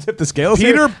we tipped the scales?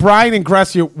 Peter, here? Brian, and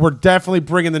Grecia were definitely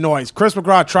bringing the noise. Chris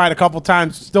McGraw tried a couple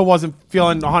times, still wasn't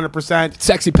feeling 100%.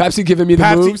 Sexy Pepsi giving me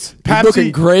the moves. He's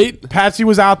looking great. Patsy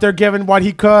was out there giving what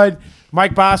he could.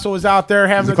 Mike Basso was out there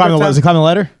having Is a good he climbing the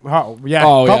ladder? Oh, yeah,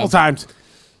 Oh, a couple yeah. times.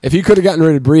 If he could have gotten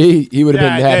rid of Bree, he would have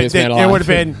been the happiest man alive. It would have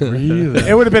been.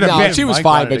 It would have been a No, bit. she was Mike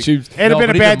fine, wanted but to- she. It'd have No, been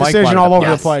but a even bad Mike decision wanted all to- over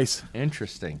Yes. the place.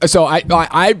 Interesting. So I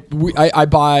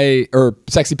buy, or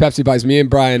Sexy Pepsi buys me and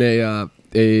Brian a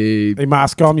A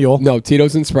Moscow Mule. no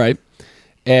Tito's and Sprite,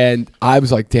 and I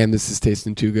was like, damn, this is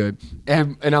tasting too good,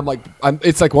 and I'm like,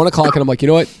 it's like 1 o'clock, and I'm like, you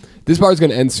know what, this bar is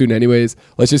gonna end soon anyways.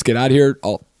 Let's just get out of here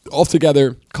all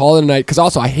together, call it a night. Because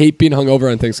also I hate being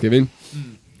hungover on Thanksgiving.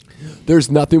 There's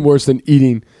nothing worse than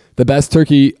eating the best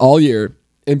turkey all year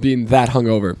and being that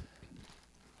hungover.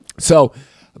 So,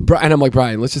 and I'm like,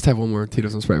 Brian, let's just have one more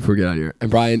Tito's and Sprite before we get out of here.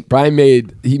 And Brian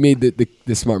made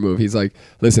the smart move. He's like,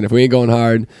 listen, if we ain't going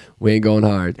hard, we ain't going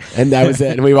hard. And that was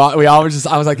it. And we all were just,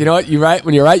 I was like, you know what? You're right.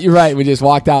 When you're right, you're right. And we just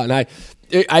walked out. And I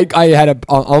had an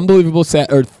unbelievable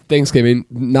Thanksgiving,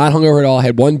 not hungover at all. I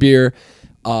had one beer.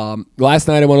 Last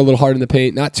night I went a little hard in the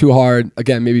paint, not too hard.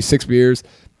 Again, maybe 6 beers.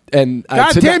 And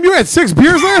God damn, you had 6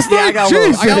 beers last night? I got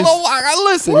to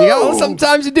listen. You know,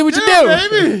 sometimes you do what you do.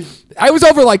 Baby. I was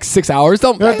over like 6 hours.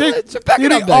 Don't back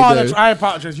it up. I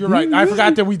apologize. You're right. I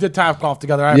forgot that we did Top Golf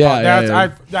together.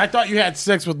 I thought you had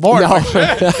 6 with Lauren. No.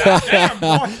 Damn,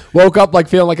 boy. Woke up like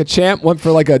feeling like a champ. Went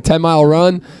for like a 10-mile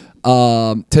run.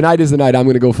 Tonight is the night I'm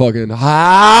gonna go fucking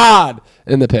hard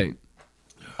in the paint.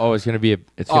 Oh, it's gonna be a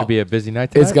busy night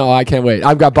tonight? I can't wait.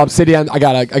 I've got Bub City on. I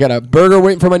got a burger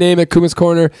waiting for my name at Kuma's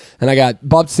Corner, and I got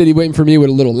Bub City waiting for me with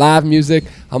a little live music.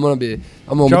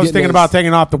 Joe's thinking about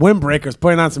taking off the windbreakers,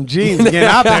 putting on some jeans, and getting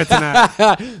out there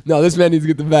tonight. No, this man needs to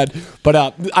get to bed. But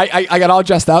I got all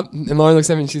dressed up, and Lauren looks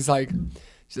at me and she's like,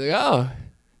 oh,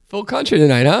 full country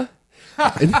tonight,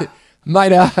 huh?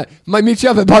 Might meet you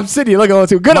up at Bub City. You look a little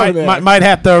too good over there. Might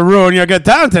have to ruin your good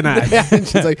time tonight. Yeah, and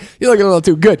she's like, you're looking a little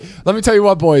too good. Let me tell you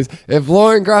what, boys. If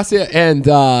Lauren Gracia and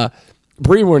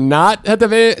Bree were not at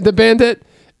the Bandit,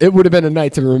 it would have been a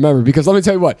night to remember. Because let me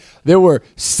tell you what, there were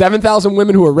 7,000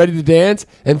 women who were ready to dance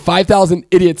and 5,000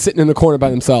 idiots sitting in the corner by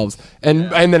themselves.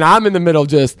 And then I'm in the middle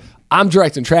I'm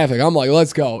directing traffic. I'm like,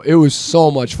 let's go. It was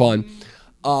so much fun.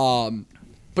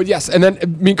 But yes, and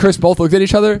then me and Chris both looked at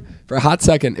each other for a hot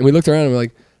second, and we looked around and we're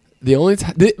like, the only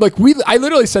time, I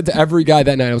literally said to every guy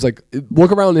that night, I was like,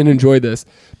 look around and enjoy this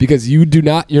because you're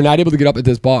not able to get up at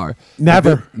this bar.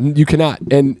 Never. You cannot.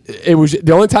 And it was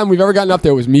the only time we've ever gotten up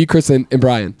there was me, Chris, and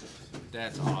Brian.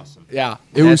 That's awesome. Yeah,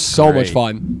 it was so much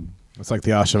fun. It's like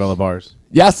the Oshavella bars.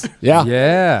 Yes, yeah.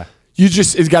 Yeah.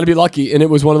 It's got to be lucky, and it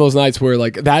was one of those nights where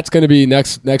like that's going to be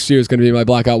next year is going to be my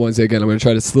blackout Wednesday again. I'm going to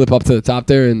try to slip up to the top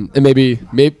there and maybe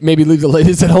leave the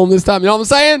ladies at home this time. You know what I'm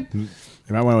saying? You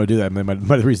might want to do that. Might be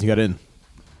the reason you got in.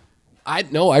 I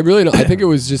really don't. I think it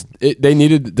was just they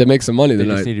needed to make some money They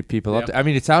tonight. just needed people up there. I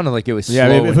mean, it sounded like it was Yeah,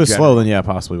 slow. maybe if it was slow, then yeah,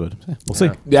 possibly would. We'll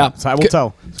see. Yeah. So I will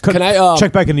tell. Can I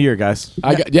check back in a year, guys?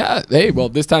 Hey, well,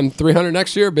 this time 300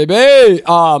 next year, baby. I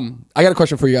got a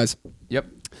question for you guys. Yep.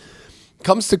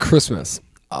 Comes to Christmas.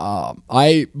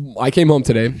 I came home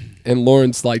today and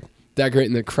Lauren's like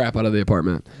decorating the crap out of the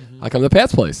apartment. I come to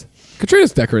Pat's place.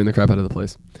 Katrina's decorating the crap out of the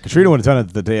place. Katrina would have done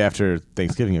it the day after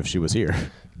Thanksgiving if she was here.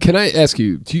 Can I ask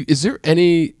you, is there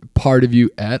any part of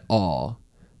you at all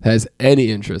that has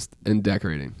any interest in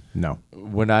decorating? No.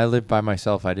 When I lived by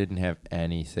myself, I didn't have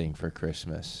anything for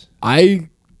Christmas. 2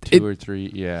 or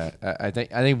 3, yeah. I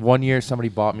think one year somebody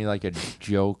bought me like a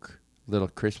joke little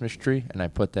Christmas tree, and I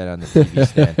put that on the TV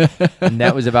stand, and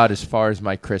that was about as far as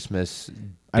my Christmas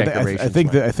decorations.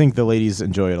 I think the ladies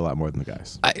enjoy it a lot more than the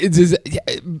guys.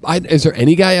 Is there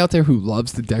any guy out there who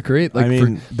loves to decorate? Like, I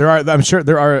mean, there are. I'm sure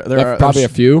there are probably a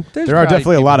few. There are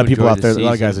definitely a lot of people out there. A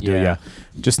lot of guys that do. Yeah. Yeah,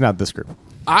 just not this group.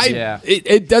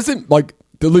 It doesn't like.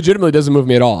 It legitimately doesn't move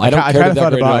me at all. I kind of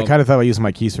thought about using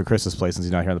my keys for Chris's place since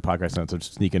he's not here on the podcast now to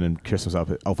sneak in and Christmas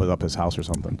up his house or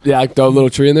something. Yeah, like throw a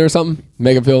little tree in there or something.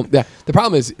 Make him feel. Yeah. The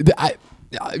problem is,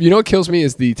 you know what kills me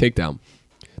is the takedown.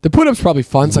 The put up's probably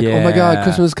fun. It's like, oh my god,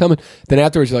 Christmas is coming. Then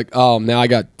afterwards, you're like, oh, now I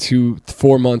got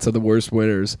 4 months of the worst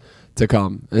winters to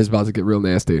come. And it's about to get real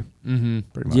nasty. Mm-hmm.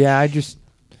 Pretty much.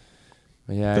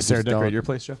 Yeah, Does Sarah decorate your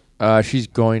place, Joe? She's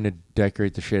going to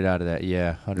decorate the shit out of that.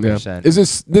 Yeah, 100%. Yeah. This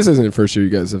isn't the first year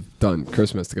you guys have done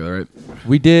Christmas together, right?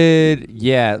 We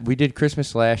did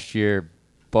Christmas last year,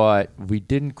 but we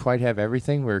didn't quite have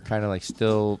everything. We were kind of like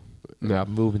still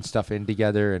moving stuff in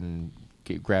together and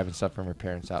grabbing stuff from her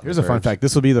parents out. Here's a fun fact.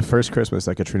 This will be the first Christmas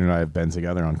that Katrina and I have been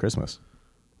together on Christmas.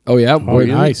 Oh, yeah? Oh,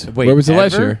 nice. Wait, where was it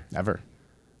last year? Never.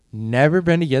 Never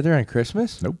been together on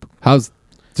Christmas? Nope. How's...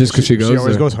 Just because she goes She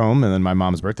always there? goes home, and then my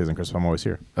mom's birthday's on Christmas. I'm always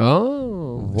here.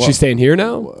 Oh. She's staying here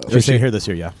now? She's staying here this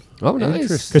year, yeah. Oh, nice.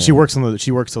 Interesting. Because she works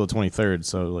till the 23rd,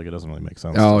 so like it doesn't really make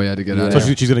sense. Oh, yeah, to get out So of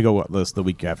there. she's gonna go the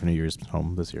week after New Year's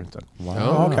home this year instead. Wow.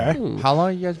 Oh, okay. How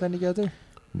long have you guys been together?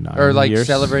 9 Or like years.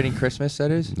 celebrating Christmas, that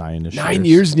is? 9-ish 9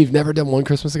 years and you've never done one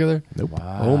Christmas together? Nope.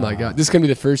 Wow. Oh, my God. This is going to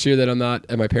be the first year that I'm not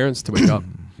at my parents to wake up.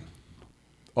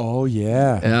 Oh,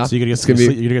 yeah. Yeah. So you're It's gonna gonna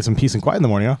get you're gonna get some peace and quiet in the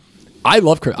morning, huh? I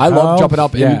love jumping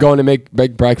up and going to make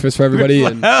breakfast for everybody.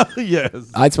 And Hell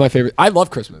yes. it's my favorite. I love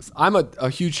Christmas. I'm a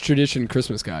huge tradition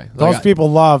Christmas guy. Those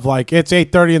people love, like, it's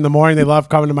 8:30 in the morning. They love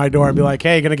coming to my door and be like,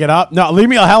 hey, you going to get up? No, leave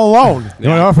me the hell alone. You want to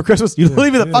go out for Christmas? You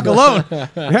leave me the fuck alone.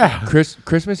 Yeah.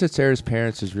 Christmas at Sarah's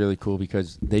parents is really cool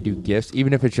because they do gifts,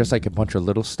 even if it's just like a bunch of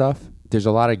little stuff. There's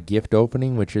a lot of gift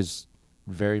opening, which is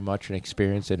very much an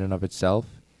experience in and of itself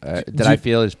that I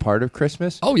feel is part of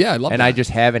Christmas. Oh yeah, I love And that. I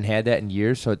just haven't had that in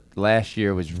years. So last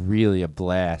year was really a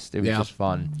blast. It was Yeah. just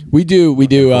fun. We do.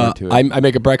 forward to it. I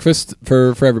make a breakfast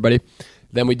for everybody.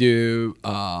 Then we do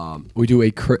a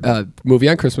movie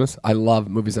on Christmas. I love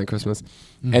movies on Christmas.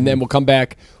 And then we'll come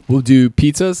back. We'll do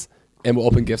pizzas and we'll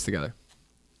open gifts together.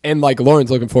 And like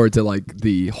Lauren's looking forward to like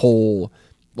the whole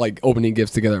like opening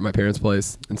gifts together at my parents'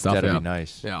 place and stuff. That'd yeah. be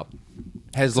nice. Yeah.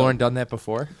 Has Lauren done that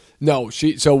before? No,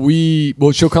 she'll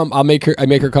come. I make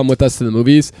her come with us to the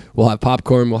movies. We'll have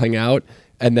popcorn. We'll hang out,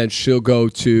 and then she'll go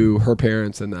to her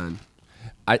parents, and then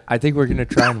I think we're gonna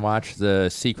try and watch the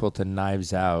sequel to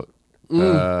Knives Out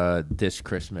this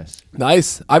Christmas.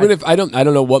 nice. I mean, if I don't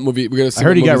know what movie we're gonna see. I heard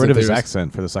what he got movies rid in of his theaters.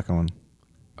 accent for the second one.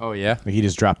 Oh yeah. Like, he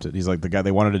just dropped it. He's like the guy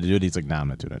they wanted to do it. He's like, nah, I'm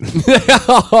not doing it.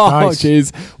 Oh Nice.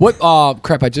 jeez. What?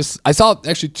 Crap. I saw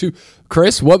actually two.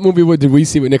 Chris, what movie did we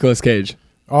see with Nicolas Cage?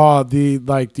 Oh,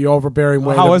 the overbearing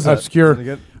way. How to was that? obscure. Was it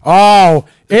good? Oh,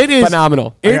 it is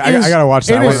Phenomenal. It I is- gotta watch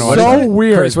that. I It wanna is know what so it is.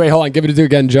 weird. Chris, wait, hold on. Give it to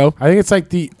again, Joe. I think it's like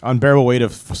the Unbearable weight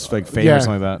of like fame Yeah. or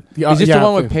something like that. the Is this yeah, the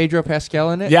one with Pedro Pascal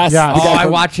in it? Yes. Yeah. The Oh, guy I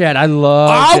from- watched that. I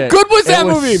loved How it. good was that It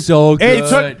movie? So good.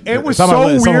 It was It's on my so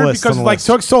list, it's on the weird list, because on the like list.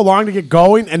 took so long to get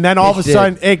going, and then all of a It did.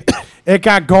 sudden it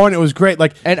got going. It was great.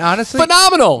 Like And honestly,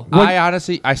 Phenomenal.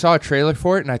 I saw a trailer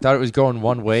for it and I thought it was going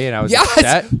one way and I was Yes.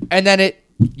 upset. And then it.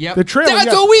 Yep. the trailer, That's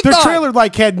what we the thought. trailer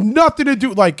like had nothing to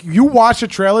do. Like you watch a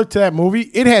trailer to that movie,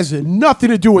 it has nothing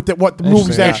to do with what the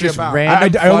movie's Interesting. actually Just about.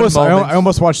 random I almost fun I moments.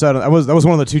 almost watched that. That was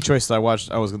one of the two choices I watched.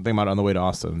 I was thinking about it on the way to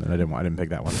Austin, and I didn't pick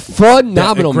that one.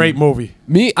 Phenomenal. Great movie.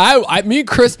 Me and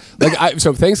Chris,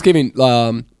 so Thanksgiving,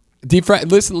 deep fry.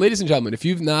 Listen, ladies and gentlemen, if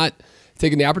you've not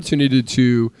taken the opportunity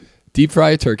to deep fry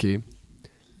a turkey,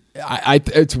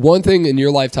 it's one thing in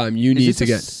your lifetime you Is need this to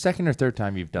the get. second or third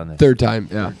time you've done this? Third time,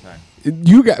 yeah. Third time.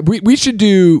 You got. We should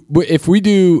do. If we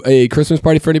do a Christmas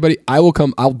party for anybody, I will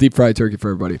come. I'll deep fry a turkey for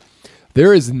everybody.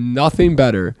 There is nothing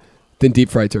better than deep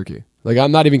fried turkey. Like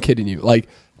I'm not even kidding you. Like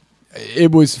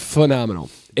it was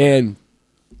phenomenal. And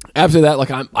after that,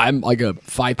 like I'm like a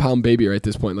 5-pound baby right at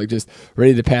this point, like just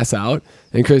ready to pass out.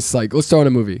 And Chris is like, let's throw on a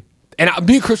movie. And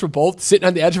me and Chris were both sitting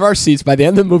on the edge of our seats by the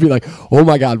end of the movie, like, oh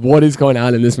my god, what is going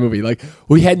on in this movie? Like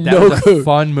we had That no was clue. a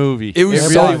fun movie. It was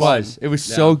really so fun. was. It was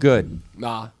so good.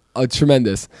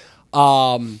 Tremendous.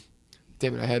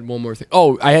 Damn it, I had one more thing.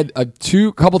 Oh, I had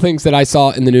couple things that I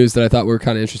saw in the news that I thought were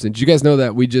kind of interesting. Did you guys know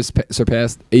that we just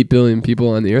surpassed 8 billion people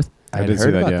on the earth? I did had see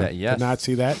heard that, about yeah. that. Yes. Did not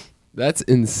see that. That's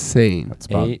insane. It's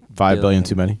about 8 5 billion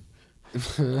too many.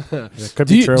 It could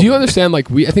Do be you, true. do you understand?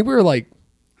 Like I think we were like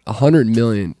 100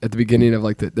 million at the beginning of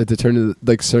like the turn of the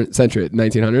like century,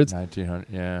 1900s. 1900.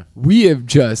 Yeah. We have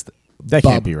just. That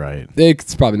can't be right.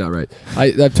 It's probably not right.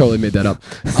 I've totally made that up.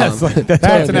 That's an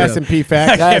totally made S&P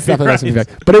fact. That's definitely an S&P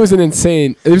fact. But it was an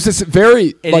insane. It was just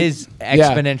very. It like, is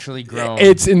yeah. exponentially grown.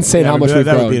 It's insane how much we've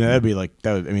grown. That'd be like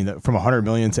that. I mean, from 100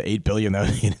 million to 8 billion, that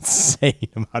would be an insane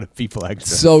amount of people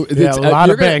extra. So Yeah, it's, a lot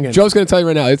you're of banging. Joe's going to tell you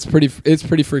right now. It's pretty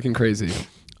freaking crazy.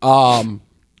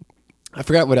 I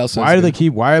forgot what else. Why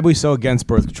are we so against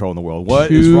birth control in the world? What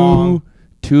is wrong?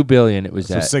 2 billion. It was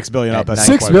So at 6 billion at up. That's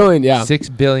 6 quite- billion, yeah. 6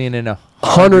 billion in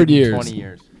 100 years. 20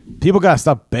 years. People gotta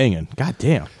stop banging. God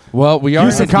damn. Well, we are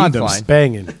Use in the a condoms. decline.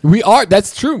 Banging. We are.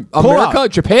 That's true. Pull America, out.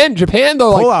 Japan,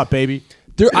 though. Pull Like, out, baby.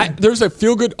 there's a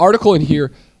feel good article in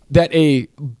here that a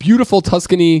beautiful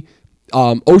Tuscany,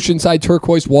 oceanside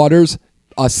turquoise waters,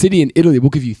 city in Italy will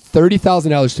give you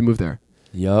 $30,000 to move there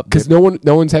Yup. because no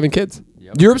one's having kids.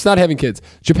 Yep. Europe's not having kids.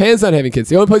 Japan's not having kids.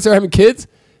 The only place they're having kids,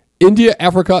 India,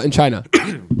 Africa, and China.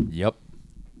 Yep.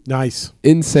 Nice.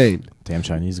 Insane. Damn,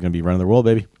 Chinese are gonna be running the world,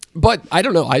 baby. But I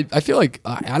don't know. I feel like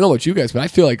I don't know about you guys, but I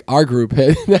feel like our group.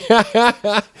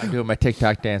 I'm doing my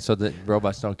TikTok dance so that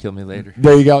robots don't kill me later.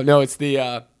 There you go. No, it's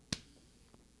the.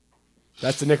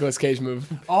 That's the Nicolas Cage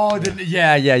move. Oh,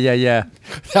 yeah.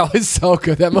 That was so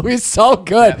good. That movie is so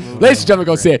good. Ladies and gentlemen,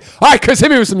 go see it. All right, Chris,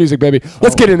 hit me with some music, baby.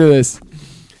 Let's get into this.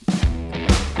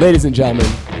 Ladies and gentlemen,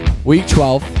 week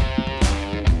 12.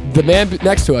 The man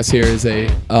next to us here is a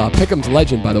Pick'em's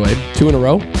legend, by the way. 2 in a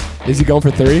row. Is he going for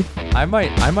 30? I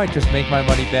might just make my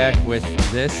money back with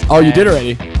this. Oh, you and- did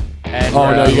already. And,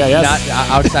 Oh, no, you got yes. Not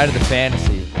outside of the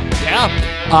fantasy. Yeah.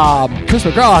 Chris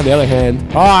McGraw, on the other hand.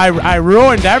 Oh, I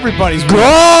ruined everybody's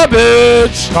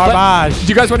Garbage. Garbage. Do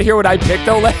you guys want to hear what I picked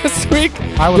though last week?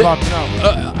 I would love to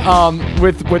know.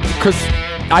 With Chris,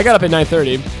 I got up at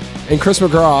 9:30, and Chris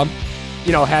McGraw,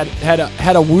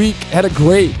 had a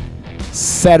great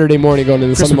Saturday morning going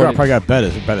into Chris Sunday McGraw morning. probably got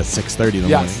bet at 6:30 in the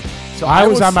Yes. morning. So I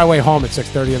was was on my way home at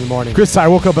 6:30 in the morning. Chris, I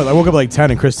woke up at like 10,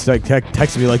 and Chris like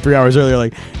texted me like 3 hours earlier,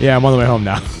 like, yeah, I'm on the way home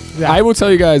now. I will tell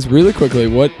you guys really quickly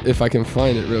what if I can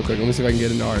find it real quick. Let me see if I can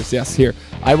get into ours. Yes, here.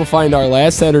 I will find our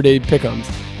last Saturday pick'ems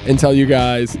and tell you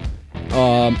guys.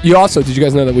 Did you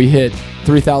guys know that we hit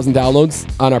 3,000 downloads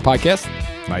on our podcast?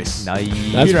 Nice. Nice.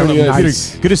 That's Peter, pretty good.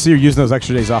 Nice. Good to see you using those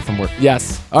extra days off from work.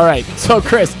 Yes. All right. So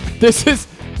Chris, this is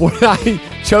what I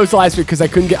chose last week because I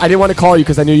didn't want to call you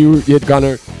because I knew you had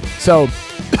gone. So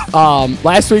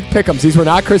last week pick'ems. These were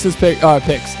not Chris's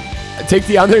picks. Take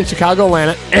the under in Chicago,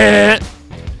 Atlanta.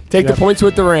 Take the points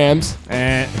with the Rams.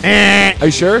 Are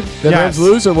you sure? The Yes. Rams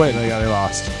lose or win? They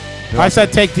lost. I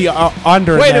said take the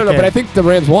under. Wait, in that no, game. but I think the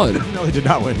Rams won. No, they did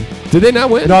not win. Did they not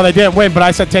win? No, they didn't win, but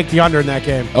I said take the under in that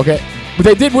game. Okay. But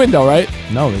they did win though, right?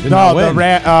 No, they did No, not win.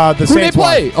 the Who did they Saints won.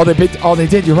 play? Oh, they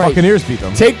did. You're right. Buccaneers beat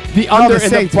them. Take the under the in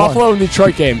the Saints won. Buffalo and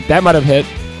Detroit game. That might have hit.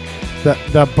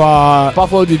 The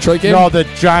Buffalo Detroit game. no, the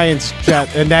Giants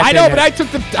jet and that. I know, but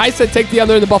I said take the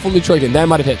under in the Buffalo Detroit game. That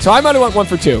might have hit. So I might have went 1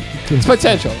 for 2. It's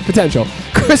potential.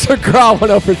 Chris McGraw went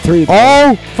 0 for 3.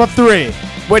 0 for 3.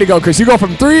 Way to go, Chris. You go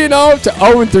from 3-0 to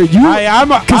 0 and 3.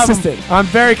 I'm consistent. I'm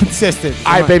very consistent.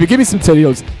 All right, baby. Give me some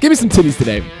titties. Give me some titties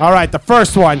today. All right, the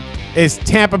first one is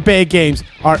Tampa Bay games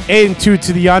are 8-2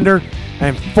 to the under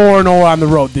and 4-0 on the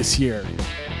road this year.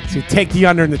 So you take the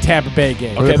under in the Tampa Bay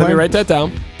game. Okay, let me playing? write that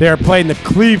down. They are playing the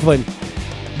Cleveland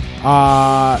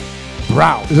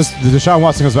Browns. Deshaun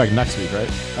Watson comes back next week, right?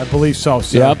 I believe so.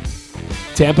 Sir. Yep.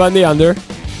 Tampa on the under.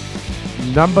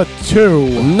 Number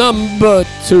 2 Number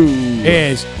 2.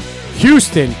 is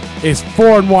Houston is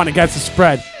 4-1 against the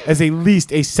spread as at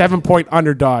least a 7-point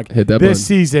underdog Hit that this button.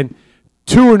 season.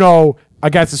 2-0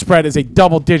 against the spread as a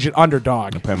double-digit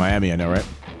underdog. Play Miami, I know, right?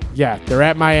 Yeah, they're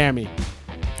at Miami.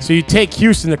 So you take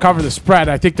Houston to cover the spread.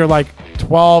 I think they're like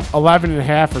 11 and a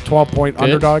half or 12-point Good.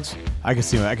 underdogs. I can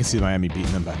see Miami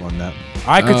beating them by one that.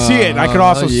 I could see it. I could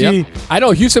also see. I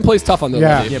know Houston plays tough on the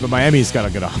Yeah. Yeah, but Miami's got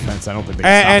a good offense. I don't think they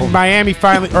can stop And them. Miami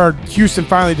Houston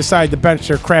finally decided to bench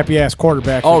their crappy ass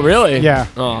quarterback. Oh, really? Yeah.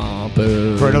 Oh,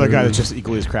 boo. For another guy that's just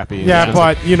equally as crappy. Yeah,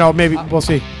 but maybe we'll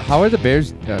see. How are the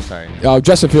Bears? Oh, sorry.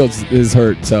 Justin Fields is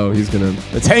hurt, so he's going to.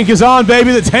 the tank is on,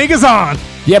 baby. The tank is on.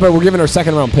 Yeah, but we're giving our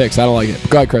second round picks. I don't like it.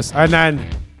 Go ahead, Chris. And then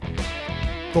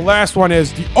the last one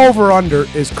is the over/under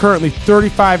is currently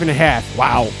 35 and a half.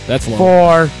 Wow. That's long.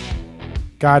 For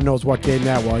God knows what game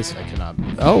that was. I cannot.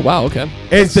 Oh, wow. Okay.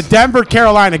 It's the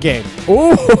Denver-Carolina game.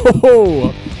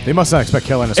 Oh. They must not expect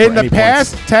Carolina to score In the any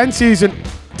past points.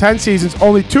 10 seasons,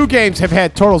 only 2 games have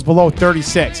had totals below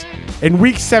 36. In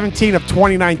week 17 of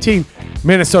 2019,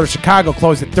 Minnesota-Chicago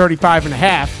closed at 35 and a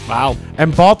half. Wow.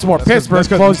 And Baltimore-Pittsburgh that's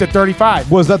good. closed at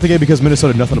 35. Was that the game because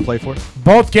Minnesota had nothing to play for?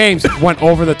 Both games went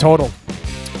over the total.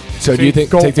 So do you think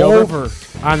go take the over?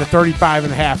 on the 35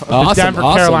 and a half of the Awesome,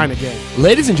 Denver-Carolina awesome. game?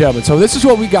 Ladies and gentlemen, so this is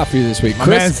what we got for you this week. My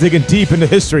Chris, man's digging deep into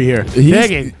history here.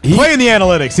 Digging. Playing the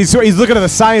analytics. He's looking at the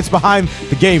science behind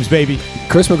the games, baby.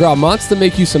 Chris McGraw wants to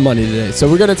make you some money today. So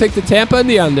we're going to take the Tampa and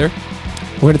the under.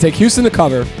 We're going to take Houston to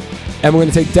cover. And we're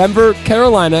going to take Denver,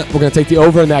 Carolina. We're going to take the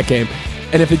over in that game.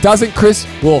 And if it doesn't, Chris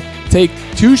will take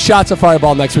 2 shots of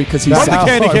Fireball next week because he's From the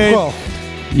candy cane.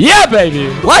 Yeah, baby.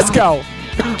 Let's go.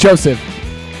 Joseph,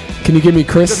 can you give me Have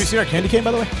you Chris? seen our candy cane,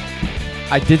 by the way?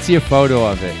 I did see a photo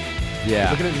of it.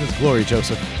 Yeah, Look at it in its glory,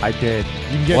 Joseph. I did.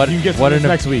 You can get what some an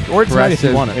next week. Or tonight if you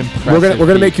impressive- want it. impressive We're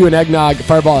gonna feat. make you an eggnog,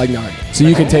 Fireball eggnog, so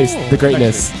you can taste the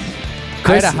greatness.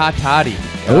 I had a hot toddy.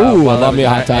 Ooh, I while love me a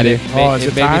was hot there, and toddy. It Oh, made, is it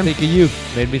it made time? me think of you.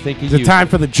 Made me think of It's you. time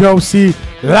for the Joe C.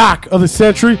 Lock of the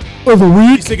century of the He's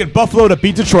week. thinking Buffalo to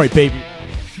beat Detroit, baby.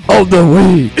 Oh, the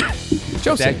week. If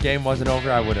Joseph. that game wasn't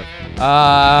over, I would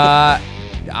have.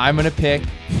 I'm gonna pick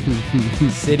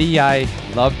city I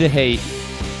love to hate,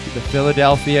 the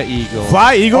Philadelphia Eagles.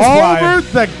 Fly, Eagles, fly. Over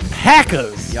the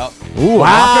Packers. Yup. Ooh,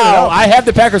 wow. I have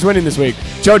the Packers winning this week.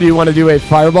 Joe, do you want to do a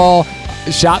Fireball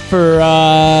shot for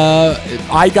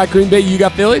I got Green Bay, you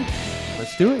got Philly?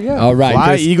 Let's do it. Yeah. All right. Fly,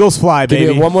 Chris, Eagles, fly, give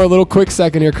baby. me one more little quick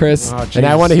second here, Chris. Oh, and I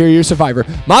Jesus. want to hear your survivor.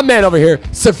 My man over here,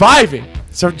 surviving.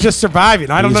 So just surviving.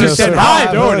 I don't He's understand just how I'm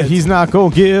surviving. doing it. He's not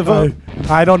going to give up.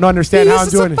 I don't understand how I'm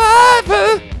He's a doing it.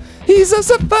 survivor. He's a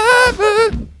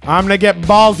survivor. I'm going to get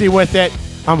ballsy with it.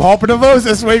 I'm hoping to lose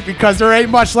this week because there ain't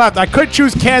much left. I could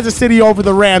choose Kansas City over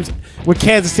the Rams with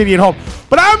Kansas City at home.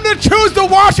 But I'm going to choose the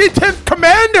Washington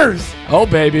Commanders Oh,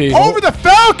 baby. over the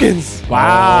Falcons.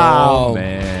 Wow. Oh,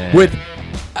 man. With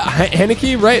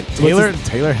Heineke, right? Taylor What's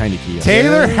Heineke. yeah.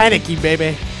 Taylor Heineke,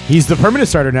 baby. He's the permanent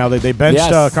starter now. They benched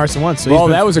Yes. Carson Wentz. So Well, he's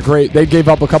been- that was a great. They gave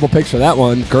up a couple picks for that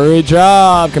one. Great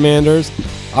job, Commanders.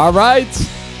 All right,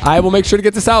 I will make sure to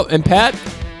get this out. And Pat,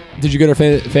 did you get our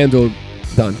FanDuel.com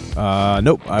done.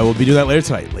 Nope. I will be doing that later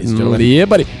tonight, ladies and gentlemen. Yeah,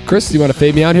 buddy. Chris, do you want to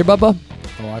fade me out here, Bubba?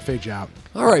 Oh, I fade you out.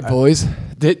 All right, boys.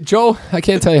 Joe, I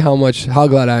can't tell you how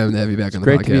glad I am to have you back on the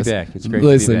great podcast. to be back. It's great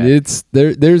Listen, to be back. it's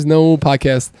there's no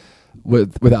podcast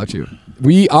without you.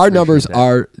 Our numbers that.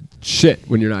 are shit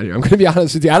when you're not here. I'm going to be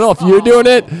honest with you. I don't know if you're doing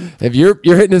it, if you're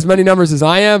hitting as many numbers as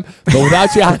I am, but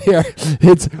without you out here,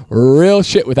 it's real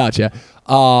shit without you.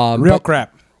 Real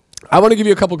crap. I want to give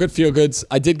you a couple good feel goods.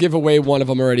 I did give away one of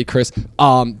them already, Chris.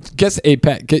 Guess a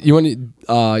pet. You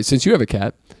want since you have a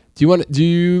cat. Do you want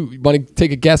to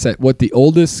take a guess at what the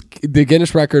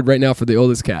Guinness record right now for the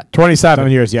oldest cat?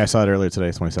 27 years. Yeah, I saw it earlier today.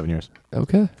 It's 27 years.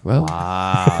 Okay, well,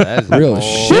 Wow, that's real bold.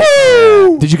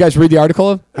 shit. Did you guys read the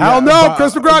article? Hell no,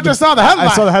 Chris McGraw just saw the headline.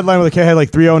 I saw the headline where the cat had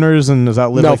like 3 owners and is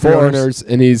outlived No, like 3 4 owners. owners,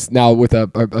 and he's now with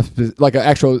an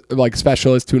actual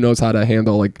specialist who knows how to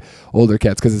handle like older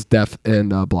cats because it's deaf and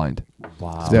blind.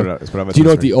 Wow. Yeah. Let's put it up Do you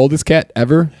know what screen. the oldest cat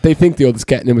ever? They think the oldest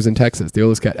cat, and it was in Texas. The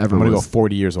oldest cat ever I'm going to go was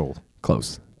 40 years old.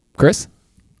 close. Chris,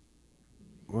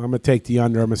 Well, I'm going to take the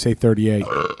under. I'm going to say 38.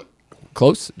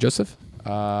 close. Joseph,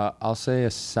 I'll say a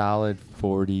solid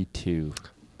 42.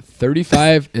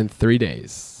 35 in 3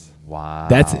 days. Wow.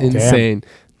 That's insane.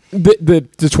 The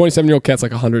 27-year-old cat's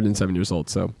like 107 years old.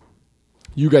 So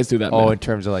you guys do that. Oh, math. in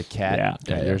terms of like cat.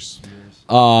 Yeah. Years.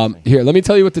 Here, let me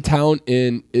tell you what the town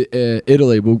in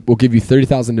Italy. We'll give you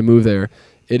 30,000 to move there.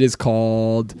 It is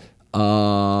called.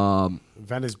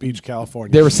 Venice Beach,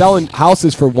 California. They were selling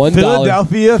houses for $1.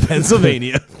 Philadelphia,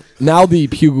 Pennsylvania. Now the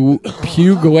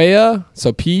Puglia,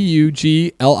 so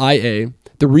Puglia,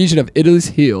 the region of Italy's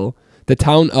heel, the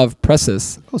town of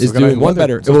Pressis is doing one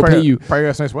better. It will pay you. Probably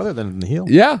got nice weather than in the heel.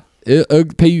 Yeah, it'll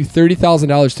pay you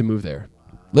 $30,000 to move there.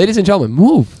 Ladies and gentlemen,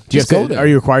 move. Do you Just have go to- there. Are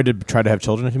you required to try to have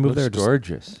children if you move there? Looks Just-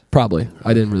 gorgeous. Probably.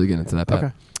 I didn't really get into that. Pat.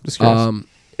 Okay. Just curious.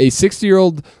 A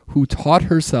 60-year-old who taught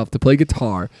herself to play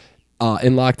guitar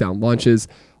in lockdown launches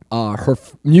her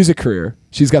music career.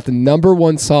 She's got the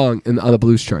 #1 song on the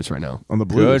blues charts right now. On the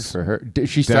Good blues. for her.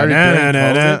 She started during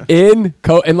Da-na-na-na-na.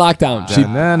 COVID. In lockdown.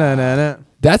 Da-na-na-na-na.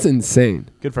 That's insane.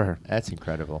 Good for her. That's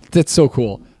incredible. That's so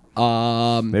cool.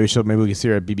 Maybe we can see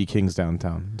her at BB King's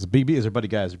downtown. Is her Buddy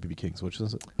Guys or BB King's? Which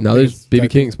is it? No, there's I BB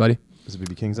think- King's, buddy. Is it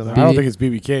BB King's on I there? don't think it's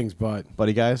BB King's, but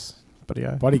Buddy Guys? Buddy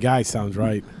Guy? Buddy Guy sounds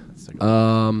right.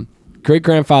 Great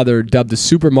grandfather dubbed the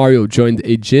Super Mario joined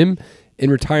a gym in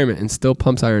retirement and still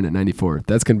pumps iron at 94.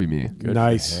 That's gonna be me.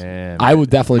 Nice. Man. I would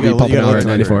definitely You be gotta- pumping you gotta iron at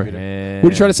look 94. like Man. What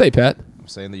are you trying to say, Pat? I'm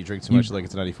saying that you drink too much like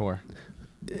it's a 94.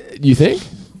 You think?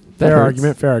 That Fair hurts.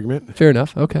 argument. Fair argument. Fair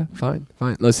enough. Okay, fine.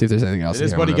 Let's see if there's anything else. It in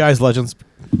is here. Buddy I'm gonna- Guys Legends.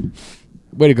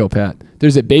 Way to go, Pat.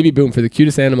 There's a baby boom for the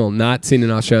cutest animal not seen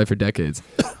in Australia for decades.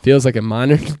 Feels like a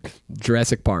modern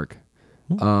Jurassic Park.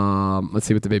 Let's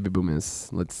see what the baby boom is.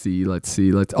 Let's see.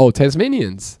 Oh,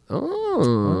 Tasmanians.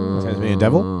 Oh, Tasmanian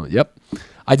devil? Yep.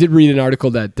 I did read an article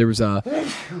that there was a.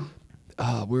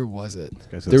 Where was it?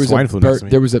 guy's got There was swine a flu next to bird. me.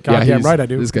 There was a. Goddamn he's- right I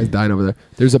do. This guy's dying over there.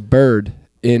 There's a bird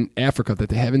in Africa that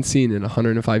they haven't seen in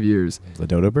 105 years. The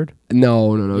dodo bird?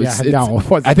 No. Yeah, no, it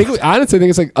wasn't. I think honestly, I think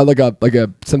it's like a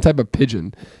some type of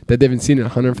pigeon that they haven't seen in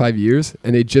 105 years,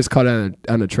 and they just caught it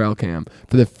on a trail cam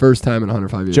for the first time in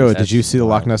 105 years. Joe, did you see the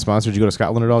Loch Ness Monster? Did you go to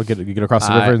Scotland at all? Get across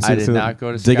the river and see I did not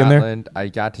go to dig in there? Scotland. I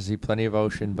got to see plenty of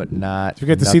ocean, but not. Did you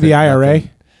get to see the IRA?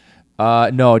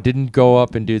 No, didn't go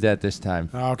up and do that this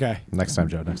time. Oh, okay. Next time,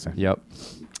 Joe. Next time. Yep.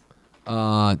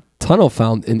 Tunnel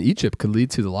found in Egypt could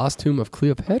lead to the lost tomb of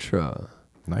Cleopatra.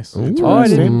 Nice. Oh, I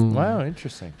Interesting. didn't. Wow,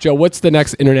 interesting. Joe, what's the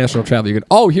next international travel you can?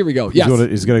 Oh, here we go. Yes.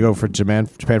 He's going to go for Japan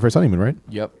for his honeymoon, right?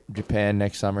 Yep. Japan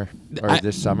next summer or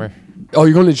this summer. Oh,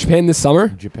 you're going to Japan this summer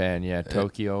Japan, yeah,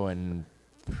 Tokyo and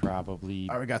probably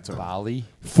Arigato. Bali.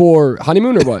 for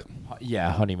honeymoon or what?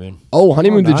 Yeah, honeymoon. Oh,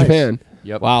 honeymoon nice. to Japan.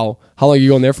 Yep. Wow. How long are you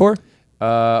going there for?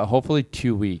 Hopefully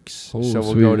 2 weeks. Oh, So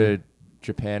we'll go sweet. to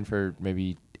Japan for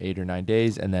maybe 8 or 9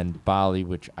 days, and then Bali,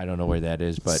 which I don't know where that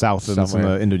is, but South and it's in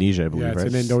somewhere. Indonesia, I believe, Yeah, it's right?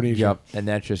 in Indonesia. Yep, and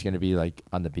that's just gonna be like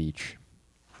on the beach.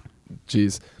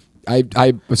 Jeez.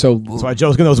 That's why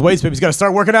Joe's getting those weights, baby. He's got to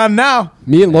start working on now.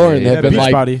 Me and Lauren Yeah, have been beach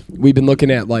like, body. we've been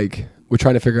looking at like, we're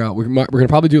trying to figure out, we're going to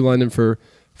probably do London for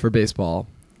baseball.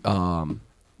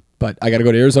 But I got to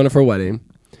go to Arizona for a wedding.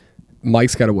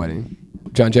 Mike's got a wedding.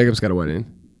 John Jacobs got a wedding.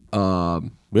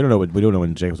 We don't know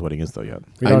when Jacob's wedding is though yet.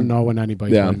 We don't know when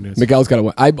anybody's Yeah, wedding is. Miguel's got a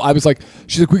wedding. I was like,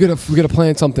 she's like, we gotta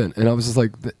plan something. And I was just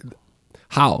like,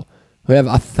 how? We have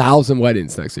 1,000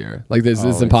 weddings next year. Like this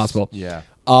is impossible. Yeah.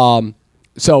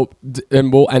 So,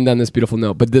 and we'll end on this beautiful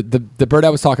note. But the bird I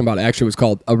was talking about actually was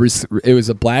called it was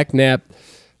a black-napped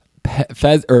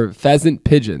pheasant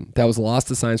pigeon that was lost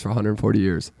to science for 140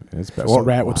 years. It's bad. That's a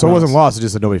rat with so it wasn't claws. lost. It's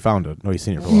just that nobody found it. Nobody's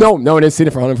seen it for a while. No one has seen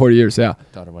it for 140 years. Yeah,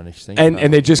 Thought of anything and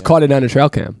about they it, just yeah. caught it on a trail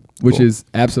cam, which Cool. is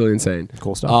absolutely insane.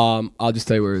 Cool stuff. I'll just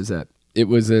tell you where it's at. It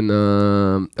was in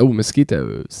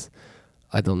mosquitoes.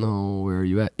 I don't know where are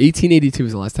you at. 1882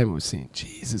 was the last time it was seen.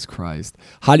 Jesus Christ.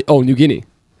 New Guinea.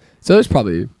 So there's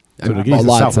probably So New Guinea's in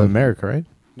South America, right?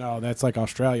 No, that's like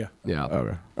Australia. Yeah,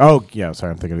 Okay. Oh yeah.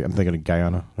 Sorry, I'm thinking of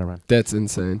Guyana. Never mind. that's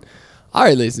insane. All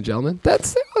right, ladies and gentlemen,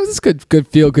 this is good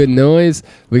feel good noise.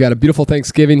 We got a beautiful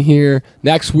Thanksgiving here.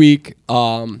 Next week,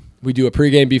 we do a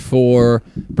pregame before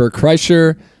Bert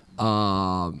Kreischer,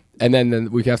 and then the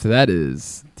week after that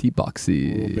is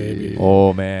T-Boxy. baby.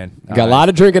 Oh man, We got a lot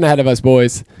of drinking ahead of us,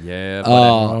 boys. Yeah.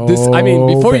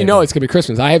 Before you know baby. it's gonna be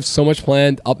Christmas. I have so much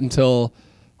planned up until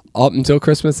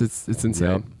Christmas. It's insane.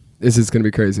 Yep. This is gonna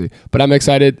be crazy. But I'm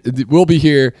excited. We'll be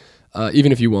here,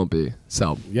 even if you won't be.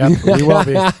 So Yep, we will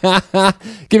be.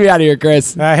 get me out of here,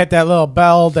 Chris. Hit that little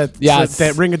bell, that Yes.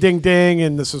 that ring a ding ding,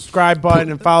 and the subscribe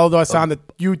button, and follow us on the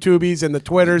YouTubies and the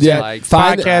Twitters. Yeah, at Like,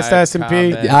 Podcast subscribe,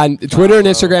 S&P. comment. On Twitter and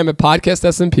Follow. Instagram at Podcast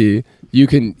SMP. You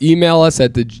can email us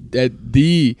at the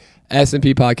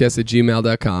SMP podcast at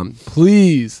gmail.com.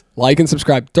 Please like and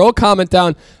subscribe. Throw a comment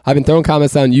down. I've been throwing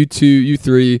comments down. You two, you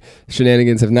three,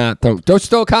 shenanigans have not. Just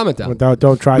throw a comment down.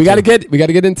 Don't try. We gotta get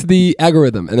into the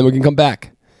algorithm, and then we can come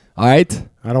back. All right.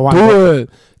 I don't want. Do it.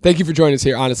 Thank you for joining us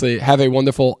here. Honestly, have a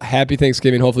wonderful, happy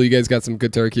Thanksgiving. Hopefully, you guys got some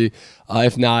good turkey.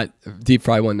 If not, deep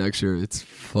fry one next year. It's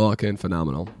fucking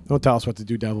phenomenal. Don't tell us what to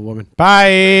do, Devil Woman.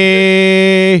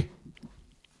 Bye.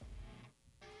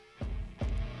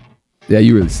 Yeah,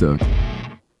 you really suck.